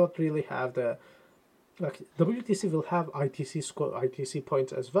format. If you don't really have the, like, WTC will have ITC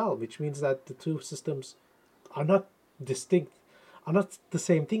points as well, which means that the two systems are not distinct, are not the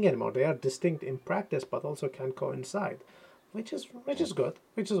same thing anymore. They are distinct in practice, but also can coincide, which is good,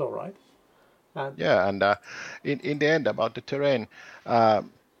 which is all right. And Yeah, and in the end, about the terrain,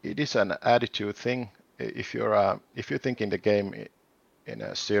 it is an attitude thing. If you're thinking the game in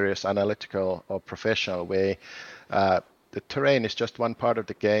a serious, analytical, or professional way, the terrain is just one part of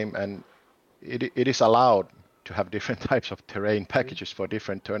the game, and it is allowed to have different types of terrain packages for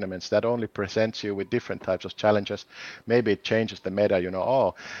different tournaments. That only presents you with different types of challenges. Maybe it changes the meta, you know,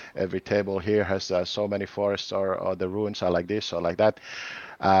 oh, every table here has so many forests, or the ruins are like this or like that.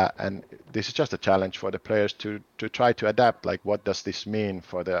 And this is just a challenge for the players to try to adapt, like, what does this mean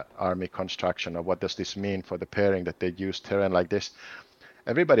for the army construction, or what does this mean for the pairing that they use terrain like this.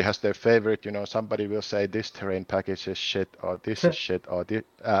 Everybody has their favorite, you know. Somebody will say this terrain package is shit, or this is shit, or this.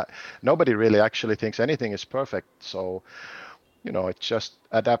 Nobody really actually thinks anything is perfect. So, you know, it's just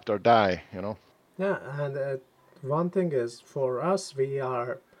adapt or die, you know. yeah, and one thing is for us,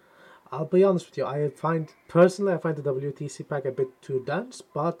 I'll be honest with you. I find the WTC pack a bit too dense,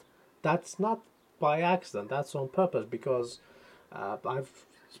 but that's not by accident. That's on purpose because I've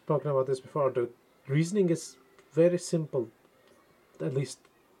spoken about this before. The reasoning is very simple, at least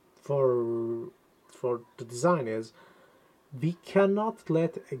for the design is we cannot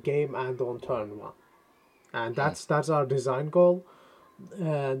let a game end on turn one. and that's our design goal.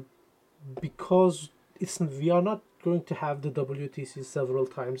 And because we are not going to have the WTC several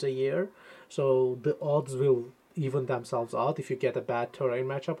times a year, so the odds will even themselves out if you get a bad terrain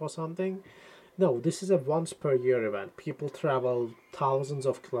matchup or something. No, this is a once per year event. People travel thousands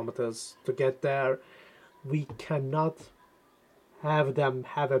of kilometers to get there. We cannot have them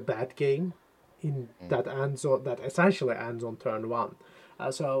have a bad game in that ends on that essentially ends on turn one.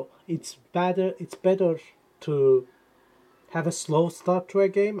 So it's better to have a slow start to a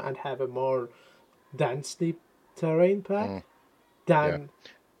game and have a more densely terrain pack Yeah. than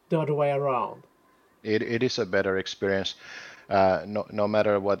the other way around. It is a better experience. No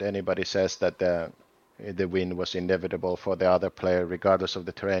matter what anybody says that the win was inevitable for the other player, regardless of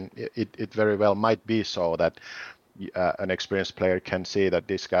the terrain, it very well might be so that an experienced player can see that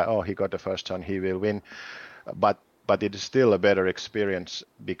this guy, oh, he got the first turn, he will win. But it is still a better experience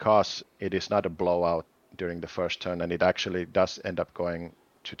because it is not a blowout during the first turn, and it actually does end up going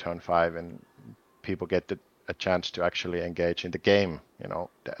to turn 5, and people get a chance to actually engage in the game.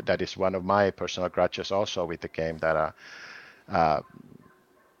 That is one of my personal grudges also with the game, that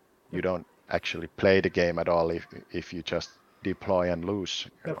you don't actually play the game at all if you just deploy and lose.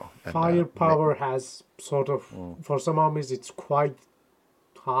 The And firepower has sort of, for some armies, it's quite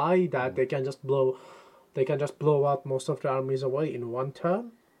high that they can just blow out most of the armies away in one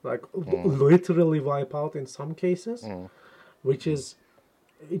turn, like literally wipe out in some cases, which is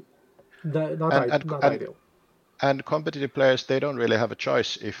not ideal. And competitive players, they don't really have a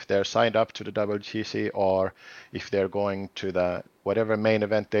choice if they're signed up to the WTC or if they're going to the whatever main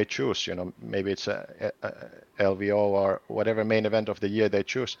event they choose. Maybe it's a LVO or whatever main event of the year they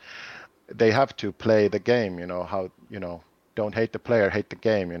choose. They have to play the game. Don't hate the player, hate the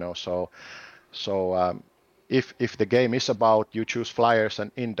game. So if the game is about you choose flyers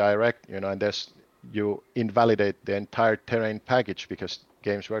and indirect, and you invalidate the entire terrain package because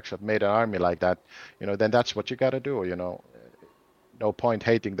Games Workshop made an army like that, then that's what you got to do. No point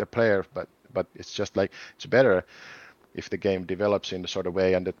hating the player, but it's just like it's better if the game develops in the sort of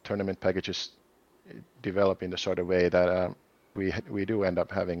way and the tournament packages develop in the sort of way that we do end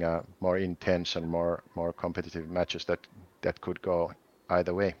up having a more intense and more competitive matches that could go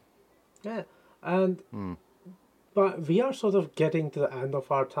either way. Yeah, and but we are sort of getting to the end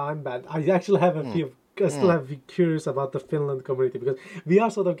of our time. But I actually have a few. I still have curious about the Finland community because we are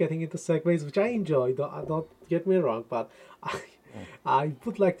sort of getting into segues, which I enjoy. Don't get me wrong, but I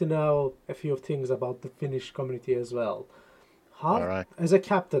would like to know a few things about the Finnish community as well. All right. As a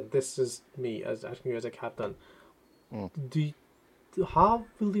captain, this is me as asking you as a captain. How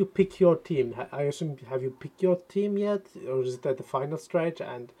will you pick your team? I assume, have you picked your team yet, or is it at the final stretch?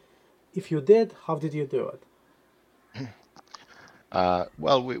 And if you did, how did you do it?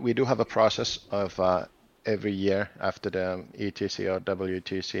 Well, we do have a process of every year after the ETC or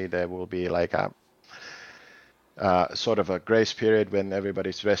WTC, there will be like a sort of a grace period when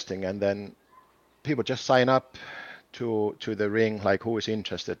everybody's resting, and then people just sign up to the ring, like who is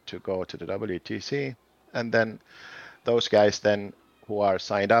interested to go to the WTC, and then those guys then who are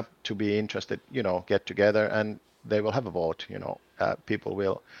signed up to be interested, get together and they will have a vote. People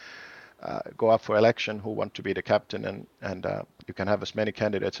will go up for election who want to be the captain, and you can have as many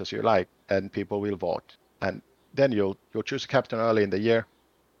candidates as you like, and people will vote, and then you'll choose a captain early in the year.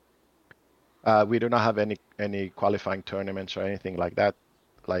 We do not have any qualifying tournaments or anything like that,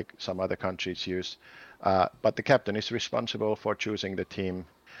 like some other countries use. But the captain is responsible for choosing the team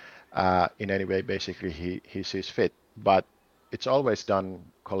in any way basically he sees fit. But it's always done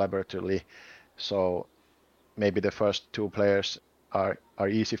collaboratively. So maybe the first 2 players are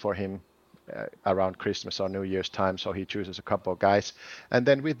easy for him around Christmas or New Year's time. So he chooses a couple of guys. And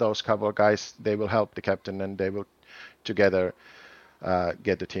then with those couple of guys, they will help the captain and they will together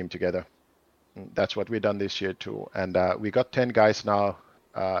get the team together. That's what we've done this year too. And we got 10 guys now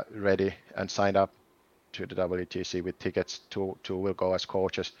ready and signed up to the WTC with tickets. 2 will go as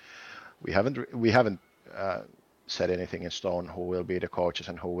coaches. We haven't set anything in stone who will be the coaches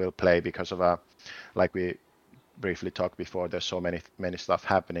and who will play because of like we briefly talked before, there's so many stuff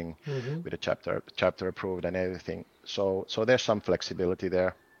happening with the chapter approved and everything. So there's some flexibility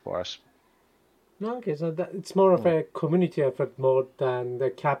there for us. Okay, so it's more of a community effort more than the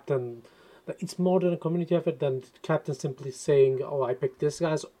captain. It's more than a community effort than the captain simply saying, "Oh, I picked this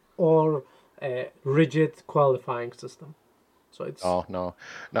guys," or a rigid qualifying system. So it's no,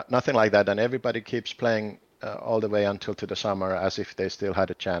 nothing like that. And everybody keeps playing all the way until to the summer as if they still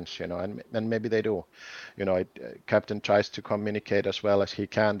had a chance, and maybe they do. Captain tries to communicate as well as he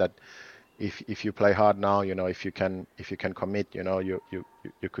can that if you play hard now, if you can commit,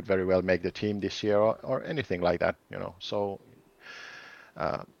 you could very well make the team this year or anything like that, So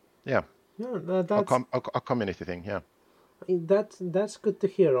yeah, Yeah, a community thing, yeah. that's good to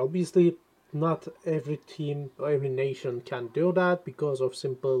hear. Obviously, not every team or every nation can do that because of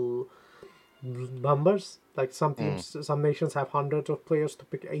simple numbers. Like some teams, some nations have hundreds of players to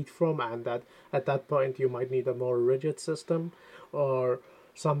pick 8 from, and that at that point you might need a more rigid system, or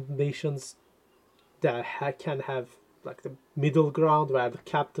some nations that can have like the middle ground where the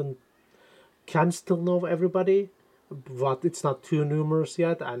captain can still know everybody, but it's not too numerous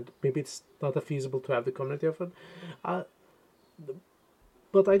yet, and maybe it's not feasible to have the community of it. Uh,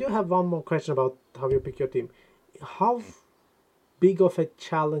 but I do have one more question about how you pick your team. How big of a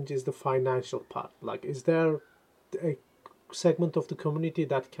challenge is the financial part? Like, is there a segment of the community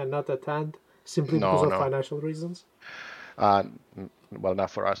that cannot attend simply because of No. financial reasons? Well,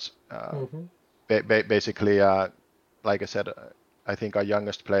 not for us. Mm-hmm. Basically, like I said, I think our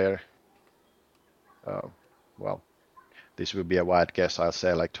youngest player, well, this would be a wild guess. I'll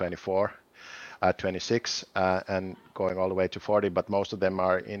say like 24, 26, and going all the way to 40. But most of them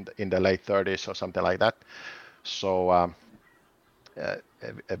are in the late 30s or something like that. So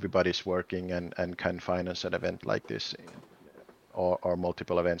everybody's working and can finance an event like this, or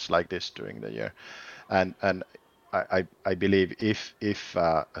multiple events like this during the year. And I believe if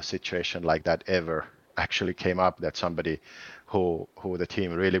a situation like that ever actually came up, that somebody who the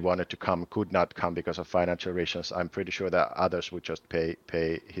team really wanted to come could not come because of financial reasons, I'm pretty sure that others would just pay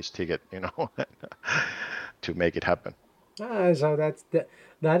his ticket, to make it happen. So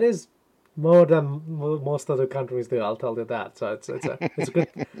that is more than most other countries do. I'll tell you that. So it's good.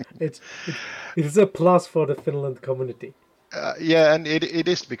 It's a plus for the Finland community. Yeah, and it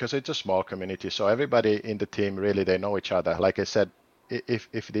is because it's a small community, so everybody in the team really, they know each other. Like I said,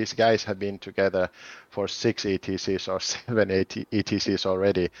 if these guys have been together for 6 ETCs or 7 ETCs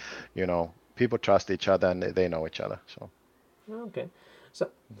already, people trust each other and they know each other. So Okay, so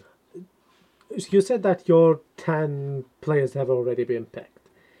you said that your 10 players have already been picked.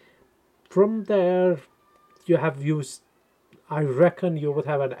 From there, you have used. I reckon you would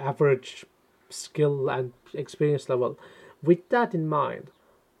have an average skill and experience level. With that in mind,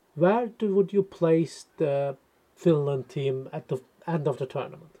 would you place the Finland team at the end of the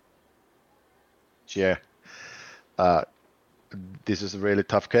tournament? yeah, uh, this is a really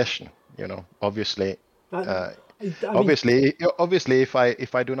tough question. Obviously, Uh, uh, I mean, obviously, if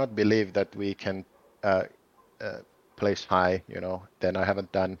I do not believe that we can uh, place high, then I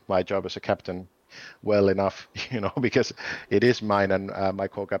haven't done my job as a captain well enough, because it is mine and my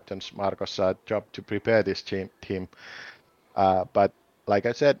co-captain Marcos' job to prepare this team. But like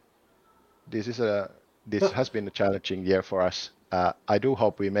I said, this has been a challenging year for us. I do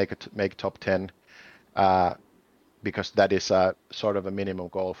hope we make top 10, because that is sort of a minimum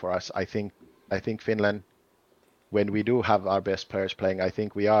goal for us. I think Finland, when we do have our best players playing, I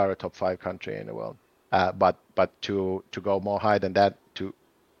think we are a top 5 country in the world. But to go more high than that,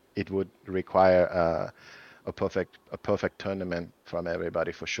 it would require a perfect tournament from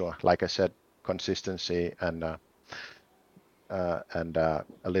everybody for sure. Like I said, consistency and a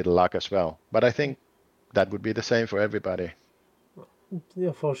little luck as well. But I think that would be the same for everybody.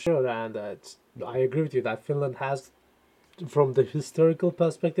 yeah, for sure, and I agree with you that Finland has, from the historical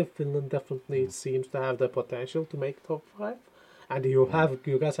perspective, Finland definitely seems to have the potential to make top 5, and you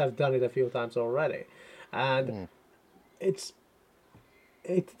guys have done it a few times already, and it's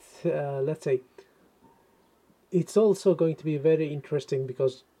let's say it's also going to be very interesting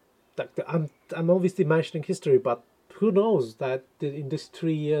because I'm obviously mentioning history, but who knows that in this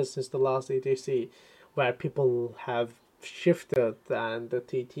 3 years since the last ATC, where people have shifted and the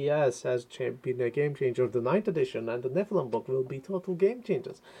TTS has been a game changer, the 9th edition and the Nephilim book will be total game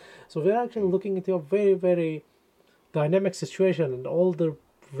changers. So we're actually looking into a very, very dynamic situation, and all the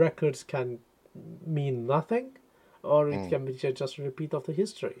records can mean nothing, or it can be just a repeat of the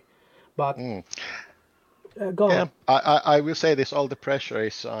history. But go Yeah, on. I will say this: all the pressure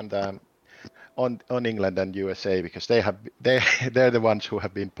is on England and USA, because they're the ones who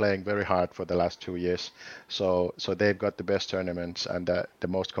have been playing very hard for the last 2 years. So they've got the best tournaments and the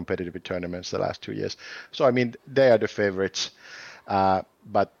most competitive tournaments the last 2 years. So I mean, they are the favorites,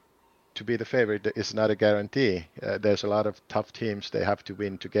 but to be the favorite is not a guarantee. There's a lot of tough teams they have to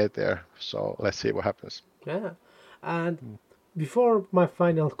win to get there. So let's see what happens. Yeah. And before my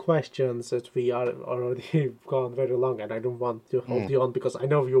final questions, that we are already gone very long, and I don't want to hold you on because I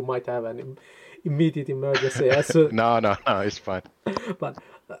know you might have an immediate emergency. No, it's fine. But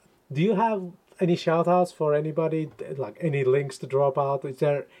do you have any shout outs for anybody, like any links to drop out? Is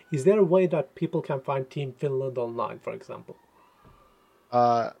there a way that people can find Team Finland online, for example?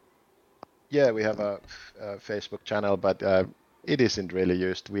 Yeah, we have a Facebook channel, but it isn't really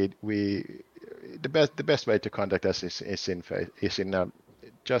used. The best way to contact us is in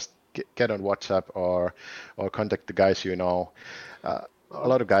just get on WhatsApp or contact the guys you know. A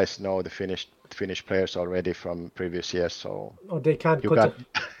lot of guys know the Finnish players already from previous years, so Or they can't. you got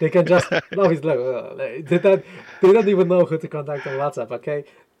They can just. No, it's like they don't even know who to contact on WhatsApp. Okay,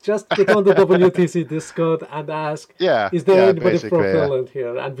 just get on the WTC Discord and ask. yeah, Is there yeah, anybody from basically, yeah. Finland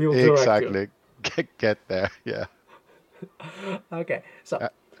here? And we'll direct you. Exactly. Get there, yeah. Okay, so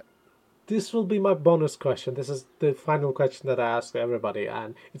this will be my bonus question. This is the final question that I ask everybody,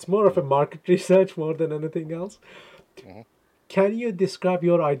 and it's more of a market research more than anything else. Mhm. Can you describe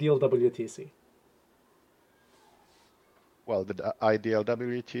your ideal WTC? Well, the ideal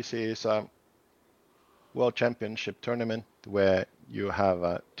WTC is a World Championship tournament where you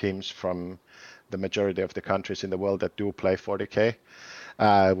have teams from the majority of the countries in the world that do play 40K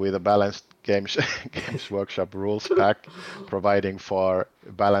with a balanced Games Workshop rules pack, providing for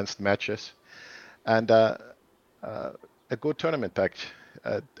balanced matches, and a good tournament pack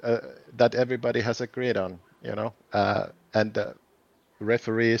that everybody has agreed on, and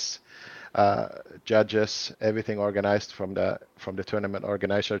referees, judges, everything organized from the tournament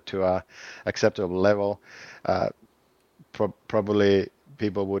organizer to a acceptable level. Probably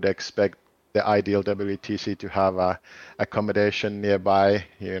people would expect the ideal WTC to have a accommodation nearby,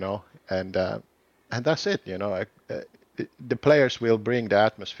 and that's it. The players will bring the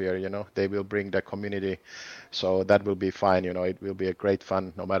atmosphere. They will bring the community, so that will be fine. It will be a great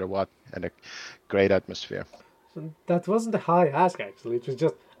fun no matter what, and a great atmosphere. That wasn't a high ask, actually. It was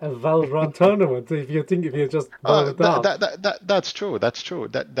just a well-run tournament. If you just boil it down. That's true. That's true.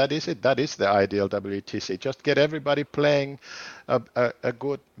 That is it. That is the ideal WTC. Just get everybody playing a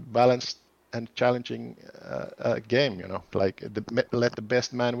good, balanced, and challenging game. Like let the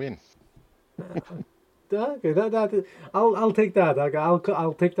best man win. Okay, I'll take that. Like,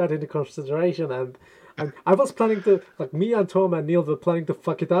 I'll take that into consideration. And I was planning to, like, me and Tom and Neil were planning to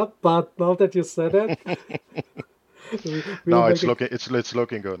fuck it up, but now that you said it, no, it's looking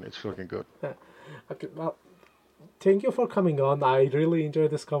good. It's looking good. Yeah. Okay, well, thank you for coming on. I really enjoyed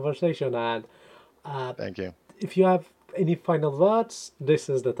this conversation, and thank you. If you have any final words, this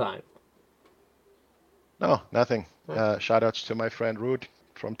is the time. No, nothing. Shout outs to my friend Ruud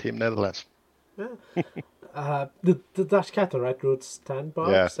from Team Netherlands. Yeah. The Dutch captain, right? Ruud's 10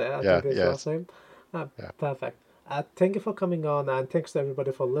 bucks. Yeah, I yeah, think it's yes. last name. Yeah. Perfect. Thank you for coming on, and thanks to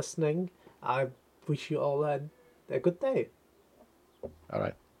everybody for listening. I wish you all a good day. All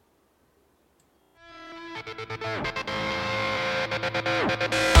right.